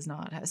 Jesus, this is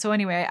not. So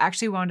anyway, I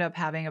actually wound up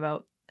having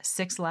about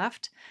 6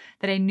 left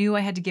that I knew I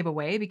had to give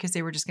away because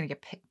they were just going to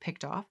get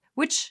picked off,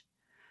 which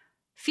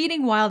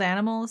feeding wild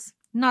animals,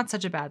 not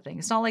such a bad thing.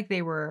 It's not like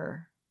they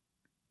were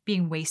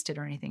being wasted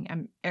or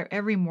anything.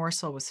 Every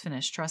morsel was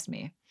finished, trust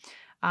me.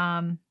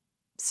 But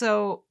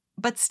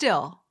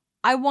still,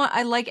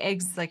 I like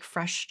eggs, like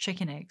fresh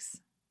chicken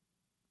eggs.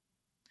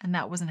 And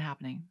that wasn't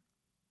happening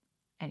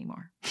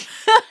anymore.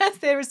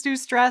 They were too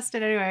stressed.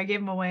 And anyway, I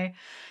gave them away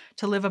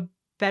to live a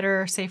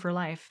better, safer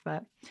life.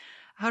 But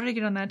how did I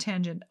get on that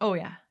tangent? Oh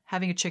yeah,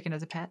 having a chicken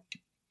as a pet.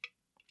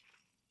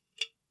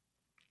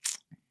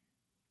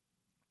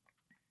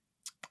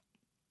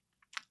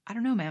 I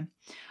don't know, man.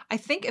 I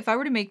think if I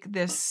were to make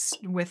this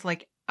with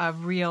like a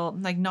real,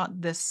 like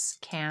not this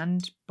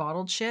canned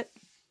bottled shit,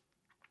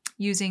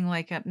 using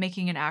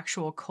making an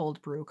actual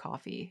cold brew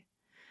coffee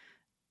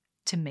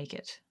to make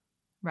it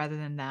rather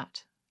than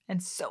that.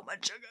 And so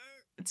much sugar.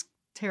 It's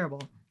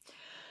terrible.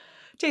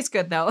 Tastes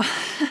good though.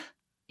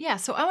 Yeah,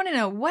 so I want to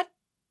know what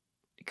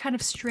kind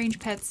of strange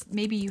pets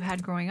maybe you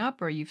had growing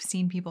up or you've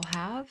seen people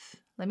have.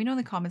 Let me know in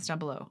the comments down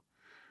below.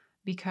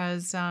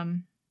 Because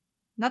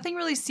nothing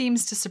really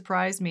seems to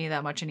surprise me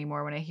that much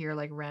anymore when I hear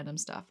like random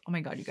stuff. Oh my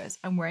God, you guys,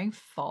 I'm wearing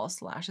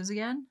false lashes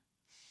again.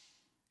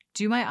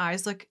 Do my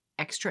eyes look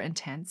extra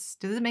intense?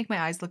 Does it make my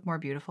eyes look more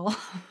beautiful?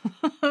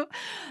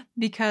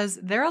 Because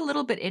they're a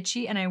little bit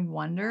itchy and I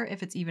wonder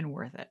if it's even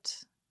worth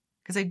it.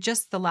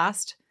 Because the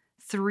last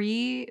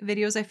 3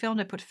 videos I filmed,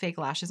 I put fake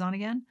lashes on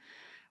again.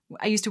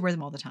 I used to wear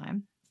them all the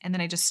time. And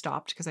then I just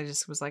stopped because I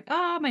just was like,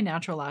 my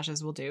natural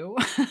lashes will do.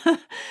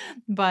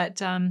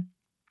 But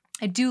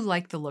I do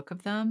like the look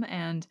of them.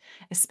 And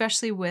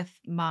especially with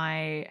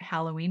my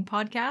Halloween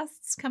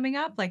podcasts coming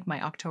up, like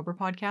my October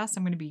podcast,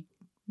 I'm going to be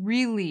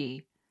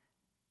really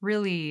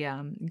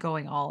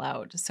going all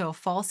out. So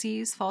false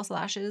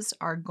lashes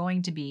are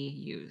going to be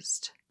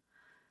used.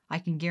 I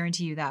can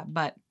guarantee you that.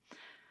 But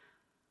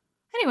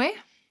anyway,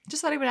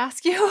 just thought I would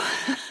ask you.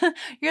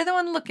 You're the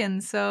one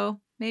looking, so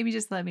maybe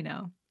just let me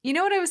know. You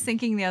know what I was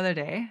thinking the other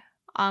day?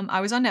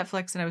 I was on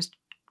Netflix and I was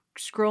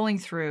scrolling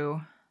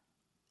through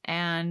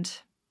and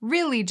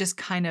really just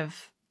kind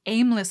of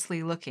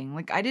aimlessly looking.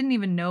 Like I didn't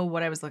even know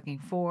what I was looking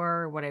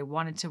for, what I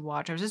wanted to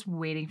watch. I was just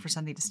waiting for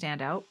something to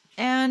stand out.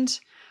 And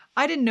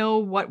I didn't know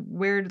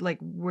where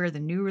the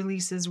new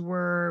releases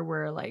were,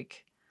 where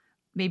like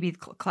maybe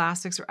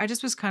classics, or I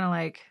just was kind of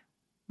like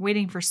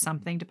waiting for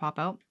something to pop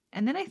out.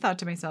 And then I thought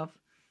to myself,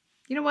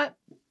 you know what?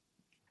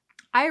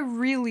 I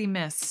really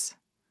miss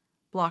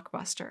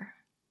Blockbuster.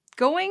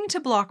 Going to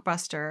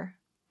Blockbuster,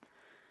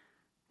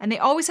 and they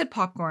always had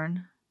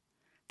popcorn.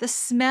 The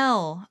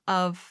smell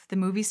of the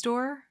movie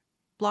store,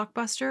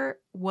 Blockbuster,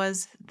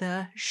 was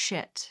the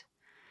shit.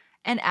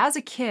 And as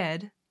a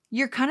kid,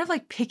 you're kind of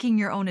like picking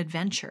your own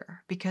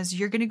adventure because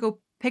you're going to go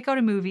pick out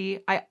a movie.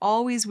 I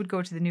always would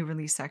go to the new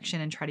release section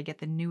and try to get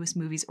the newest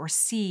movies or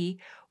see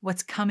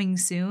what's coming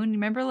soon.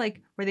 Remember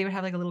like where they would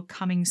have like a little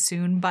coming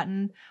soon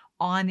button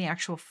on the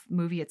actual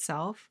movie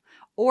itself,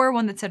 or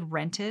one that said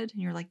rented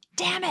and you're like,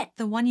 damn it,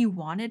 the one you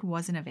wanted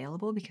wasn't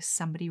available because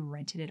somebody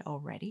rented it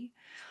already.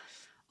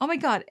 Oh my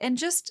God. And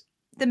just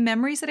the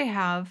memories that I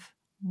have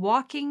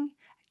walking,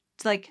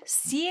 like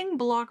seeing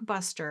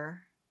Blockbuster,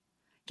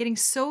 getting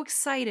so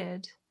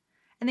excited.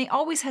 And they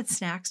always had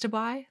snacks to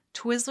buy,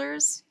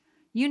 Twizzlers,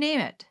 you name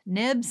it,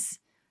 Nibs.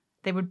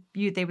 They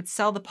would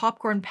sell the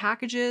popcorn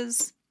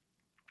packages.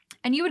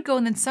 And you would go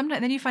and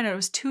then you find out it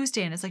was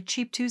Tuesday and it's like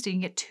cheap Tuesday. You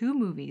can get 2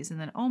 movies.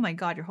 And then, oh my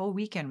God, your whole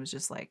weekend was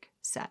just like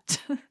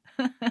set.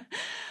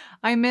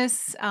 I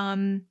miss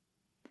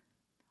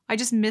I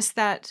just miss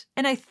that.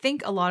 And I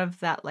think a lot of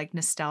that like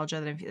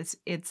nostalgia that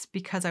it's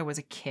because I was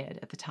a kid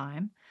at the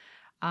time.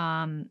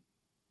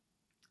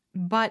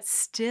 But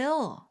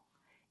still,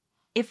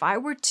 if I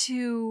were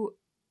to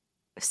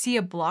see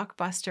a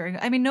Blockbuster,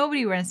 I mean,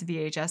 nobody rents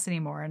VHS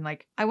anymore. And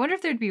like, I wonder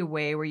if there'd be a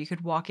way where you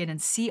could walk in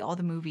and see all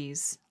the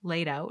movies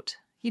laid out,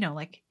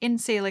 like in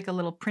say like a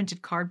little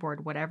printed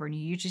cardboard, whatever. And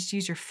you just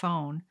use your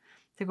phone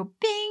to go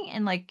bing.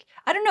 And like,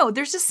 I don't know,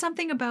 there's just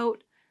something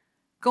about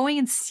going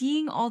and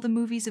seeing all the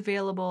movies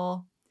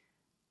available,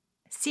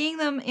 seeing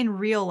them in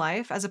real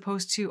life as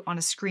opposed to on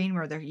a screen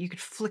where you could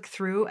flick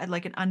through at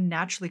like an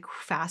unnaturally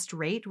fast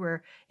rate,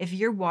 where if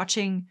you're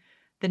watching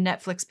the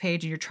Netflix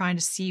page and you're trying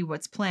to see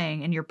what's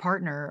playing and your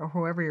partner or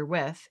whoever you're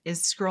with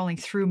is scrolling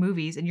through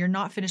movies and you're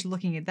not finished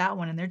looking at that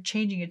one and they're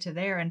changing it to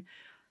there, and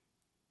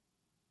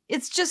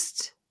it's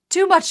just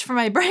too much for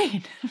my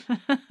brain.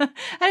 And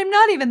I'm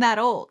not even that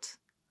old.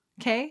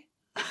 Okay.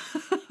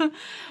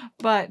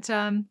 But,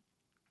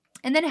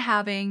 and then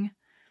having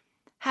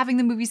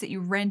the movies that you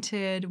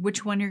rented,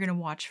 which one you're going to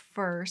watch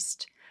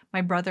first.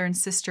 My brother and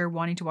sister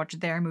wanting to watch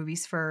their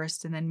movies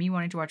first, and then me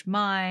wanting to watch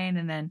mine,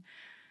 and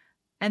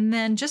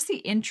then just the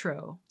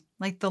intro,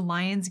 like the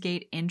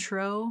Lionsgate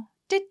intro,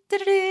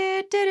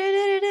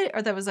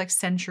 or that was like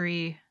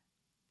Century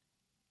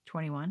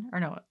 21, or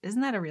no,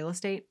 isn't that a real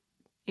estate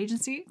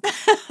agency?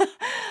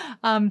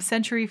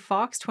 Century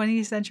Fox,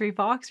 20th Century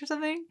Fox or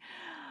something.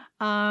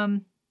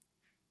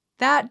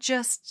 That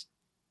just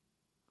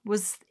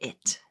was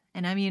it.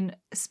 And I mean,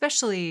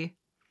 especially,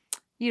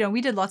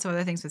 we did lots of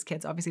other things with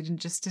kids. Obviously, didn't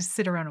just to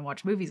sit around and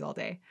watch movies all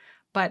day.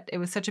 But it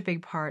was such a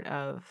big part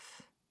of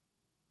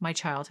my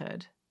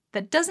childhood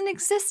that doesn't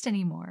exist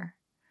anymore.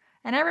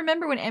 And I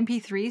remember when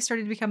MP3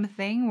 started to become a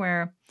thing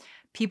where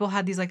people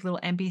had these like little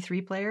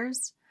MP3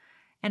 players.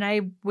 And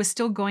I was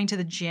still going to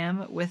the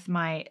gym with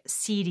my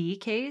CD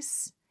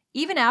case.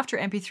 Even after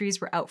MP3s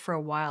were out for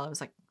a while, I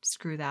was like,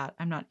 screw that.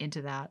 I'm not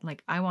into that.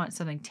 Like, I want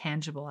something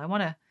tangible. I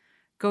want to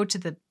go to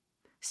the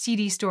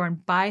CD store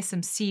and buy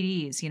some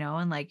CDs,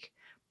 and like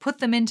put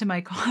them into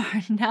my car.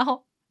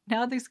 Now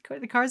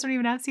the cars don't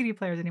even have CD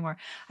players anymore.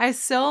 I have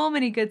so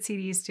many good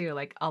CDs too,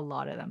 like a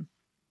lot of them.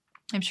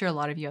 I'm sure a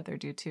lot of you out there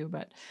do too,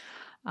 but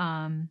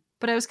I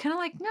was kind of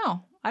like,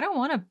 no, I don't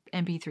want an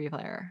MP3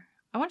 player.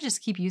 I want to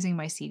just keep using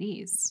my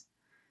CDs.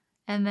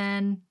 And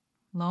then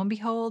lo and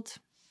behold,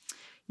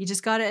 you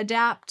just got to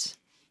adapt,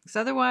 because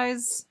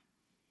otherwise,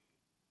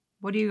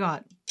 what do you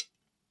got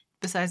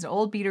besides an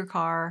old beater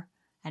car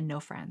and no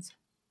friends?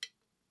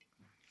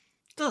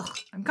 Ugh,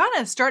 I'm kind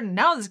of starting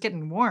now. This is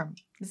getting warm.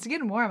 It's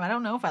getting warm. I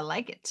don't know if I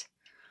like it.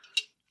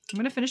 I'm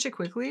going to finish it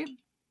quickly.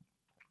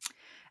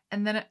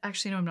 And then,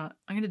 actually, no, I'm not.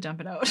 I'm going to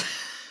dump it out.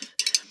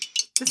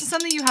 This is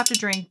something you have to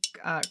drink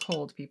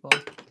cold, people.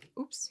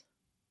 Oops.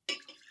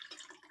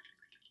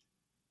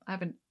 I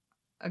have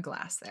a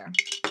glass there.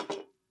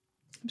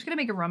 I'm just going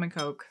to make a rum and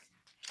Coke.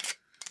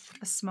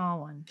 A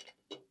small one.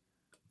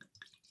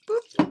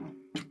 Boop.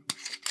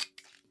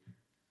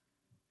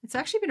 It's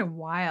actually been a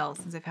while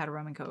since I've had a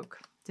rum and Coke,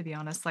 to be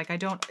honest. Like,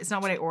 it's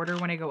not what I order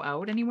when I go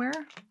out anywhere.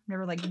 I'm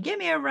never like, give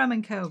me a rum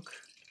and Coke.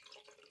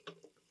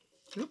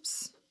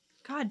 Oops.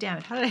 God damn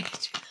it. How did I do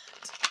that?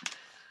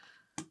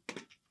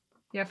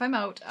 Yeah, if I'm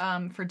out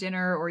for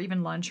dinner or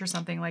even lunch or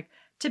something, like,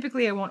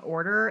 typically I won't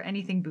order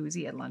anything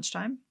boozy at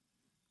lunchtime.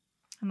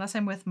 Unless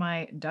I'm with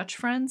my Dutch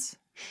friends,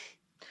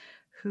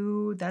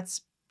 who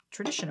that's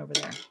tradition over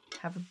there.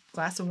 Have a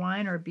glass of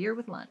wine or a beer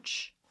with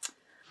lunch.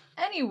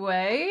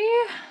 Anyway,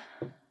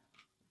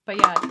 but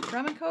yeah,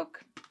 rum and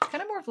Coke,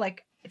 kind of more of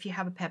like if you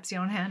have a Pepsi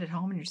on hand at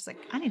home and you're just like,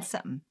 I need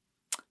something.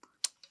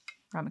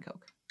 Rum and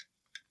Coke.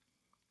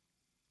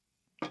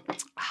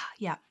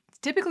 Yeah.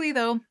 Typically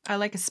though, I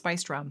like a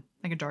spiced rum,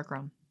 like a dark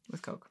rum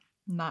with Coke.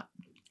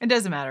 It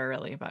doesn't matter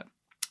really, but.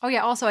 Oh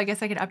yeah, also I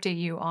guess I could update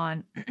you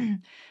on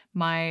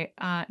my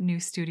new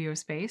studio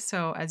space.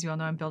 So as you all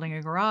know, I'm building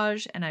a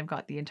garage and I've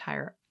got the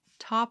entire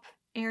top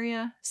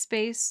area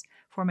space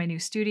for my new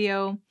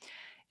studio.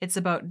 It's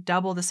about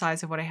double the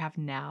size of what I have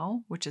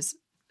now, which is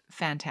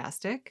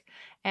fantastic.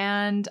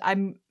 And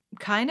I'm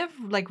kind of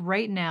like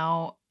right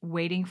now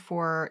waiting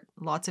for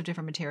lots of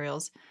different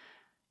materials.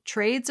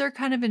 Trades are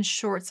kind of in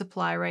short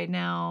supply right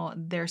now.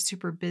 They're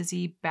super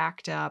busy,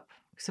 backed up.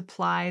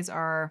 Supplies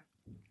are,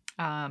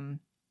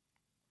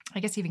 I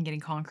guess even getting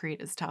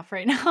concrete is tough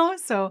right now.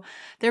 So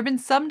there have been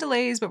some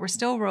delays, but we're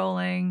still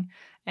rolling.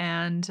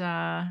 And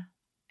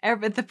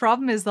the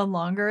problem is the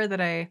longer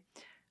that I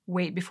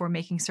wait before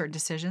making certain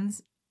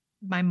decisions,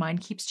 my mind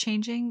keeps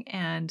changing.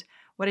 And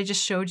what I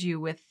just showed you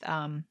with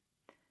on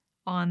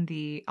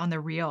the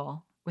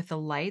reel with the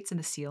lights and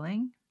the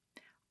ceiling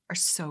are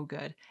so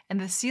good.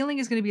 And the ceiling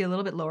is going to be a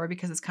little bit lower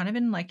because it's kind of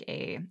in like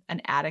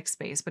an attic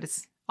space, but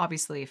it's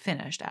obviously a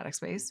finished attic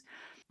space.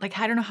 Like,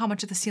 I don't know how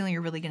much of the ceiling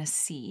you're really going to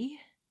see,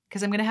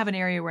 because I'm going to have an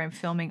area where I'm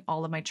filming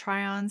all of my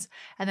try-ons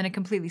and then a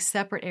completely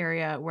separate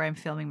area where I'm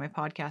filming my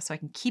podcast, so I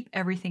can keep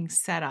everything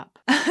set up.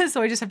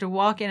 So I just have to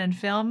walk in and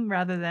film,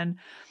 rather than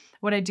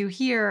what I do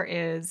here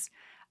is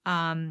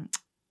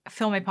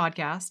film my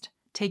podcast,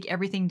 take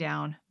everything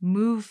down,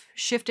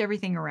 shift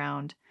everything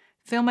around,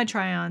 film my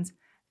try-ons,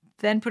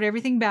 then put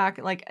everything back.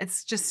 Like,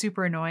 it's just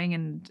super annoying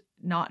and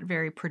not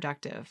very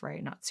productive,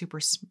 right?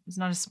 It's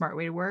not a smart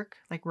way to work.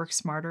 Like, work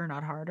smarter,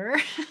 not harder.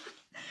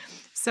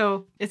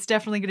 So it's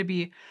definitely going to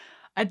be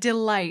a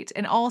delight.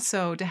 And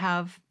also to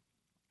have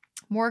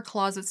more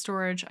closet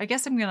storage. I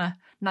guess I'm going to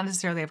not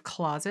necessarily have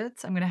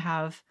closets. I'm going to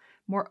have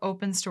more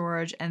open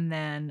storage and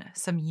then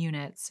some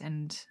units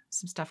and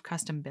some stuff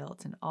custom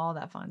built and all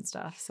that fun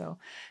stuff. So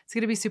it's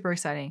going to be super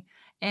exciting.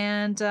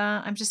 And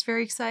I'm just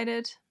very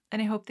excited.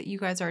 And I hope that you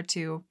guys are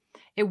too.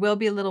 It will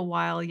be a little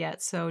while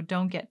yet, so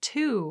don't get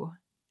too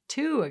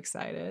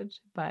excited,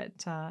 but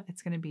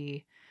it's going to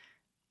be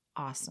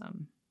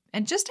awesome.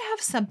 And just to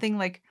have something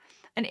like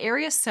an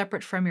area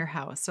separate from your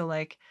house. So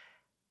like,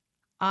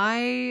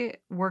 I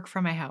work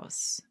from my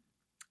house,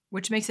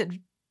 which makes it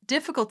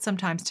difficult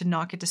sometimes to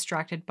not get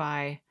distracted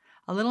by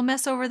a little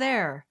mess over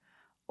there,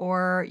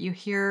 or you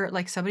hear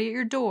like somebody at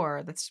your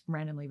door that's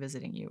randomly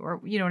visiting you, or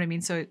you know what I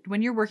mean? So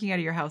when you're working out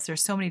of your house,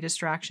 there's so many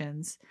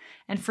distractions.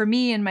 And for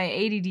me and my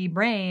ADD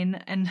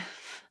brain, and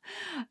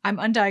I'm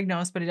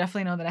undiagnosed, but I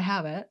definitely know that I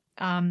have it.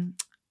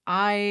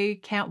 I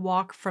can't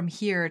walk from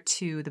here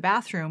to the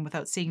bathroom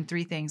without seeing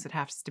 3 things that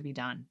has to be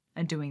done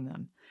and doing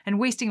them and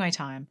wasting my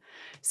time.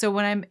 So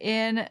when I'm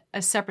in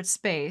a separate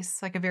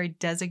space, like a very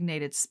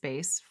designated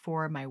space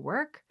for my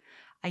work,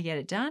 I get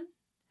it done.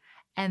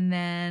 And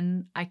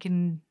then I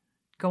can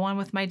go on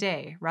with my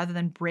day rather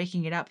than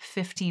breaking it up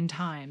 15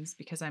 times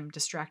because I'm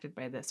distracted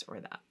by this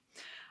or that.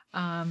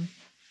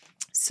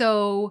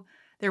 So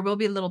there will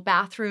be a little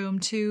bathroom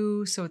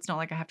too. So it's not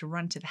like I have to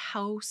run to the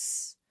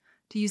house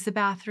to use the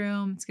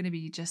bathroom. It's going to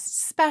be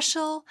just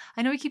special.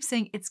 I know we keep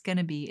saying it's going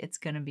to be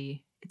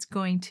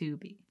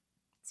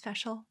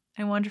special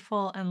and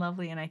wonderful and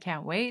lovely. And I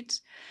can't wait.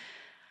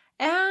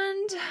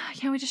 And I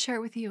can't wait to share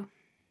it with you.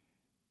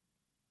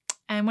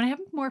 And when I have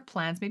more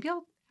plans, maybe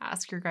I'll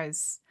ask your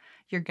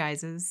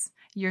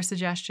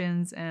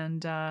suggestions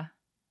and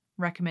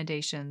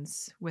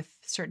recommendations with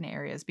certain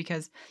areas,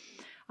 because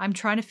I'm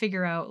trying to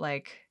figure out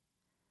like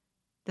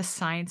the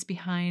science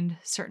behind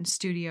certain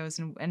studios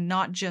and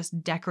not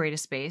just decorate a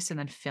space and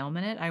then film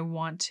in it. I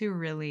want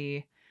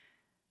to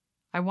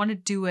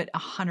do it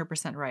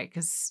 100% right,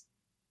 because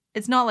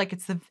it's not like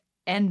it's the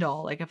end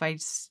all. Like if I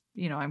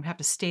have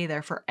to stay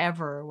there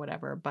forever or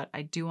whatever, but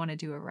I do want to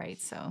do it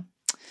right. So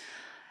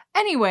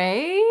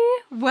anyway,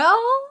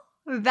 well,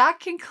 that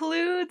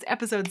concludes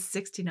episode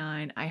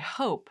 69. I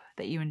hope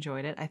that you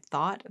enjoyed it. I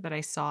thought that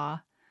I saw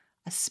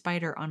a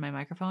spider on my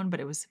microphone,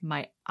 but it was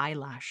my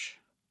eyelash.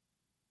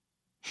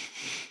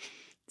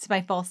 It's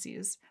my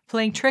falsies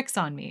playing tricks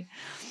on me.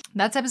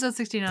 That's episode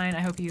 69. I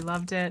hope you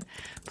loved it.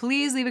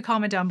 Please leave a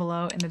comment down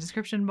below in the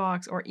description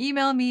box or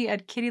email me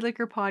at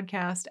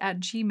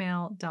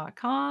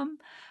kittyliquorpodcast@gmail.com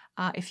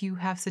if you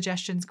have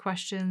suggestions,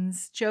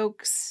 questions,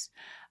 jokes.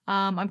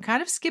 I'm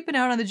kind of skipping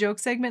out on the joke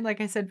segment,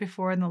 like I said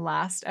before in the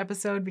last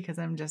episode, because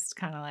I'm just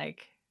kind of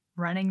like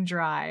running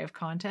dry of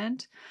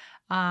content.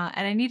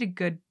 And I need a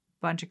good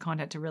bunch of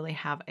content to really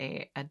have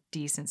a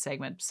decent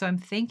segment. So I'm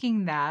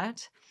thinking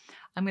that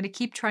I'm going to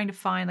keep trying to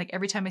find, like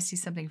every time I see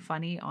something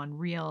funny on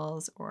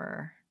Reels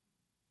or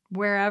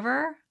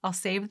wherever, I'll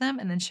save them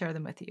and then share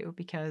them with you,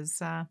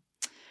 because I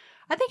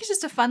think it's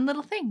just a fun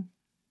little thing.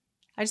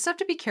 I just have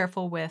to be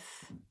careful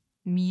with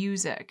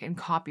music and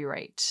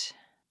copyright.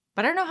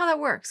 But I don't know how that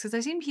works, because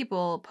I've seen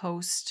people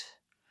post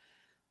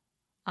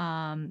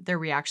their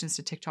reactions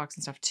to TikToks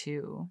and stuff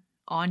too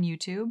on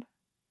YouTube,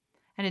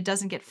 and it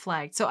doesn't get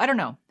flagged. So I don't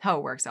know how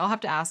it works. I'll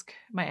have to ask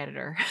my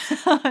editor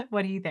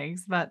what he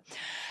thinks. But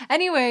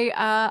anyway,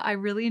 I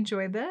really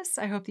enjoyed this.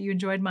 I hope that you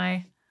enjoyed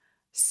my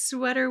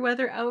sweater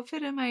weather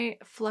outfit and my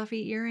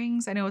fluffy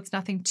earrings. I know it's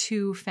nothing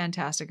too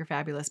fantastic or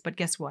fabulous, but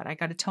guess what? I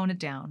got to tone it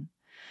down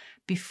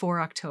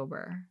before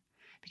October,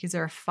 because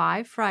there are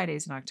 5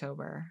 Fridays in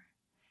October.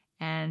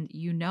 And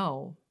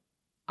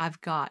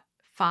I've got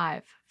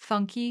 5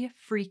 funky,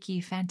 freaky,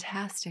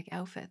 fantastic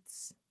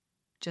outfits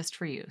just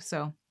for you.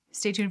 So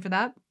stay tuned for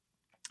that.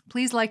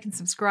 Please like and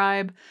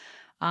subscribe.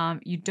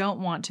 You don't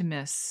want to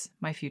miss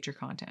my future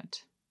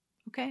content.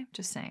 Okay,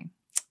 just saying.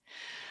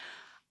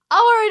 All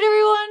right,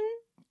 everyone.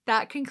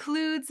 That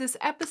concludes this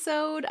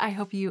episode. I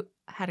hope you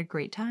had a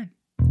great time.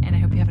 And I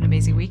hope you have an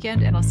amazing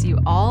weekend. And I'll see you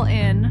all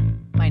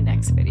in my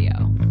next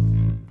video.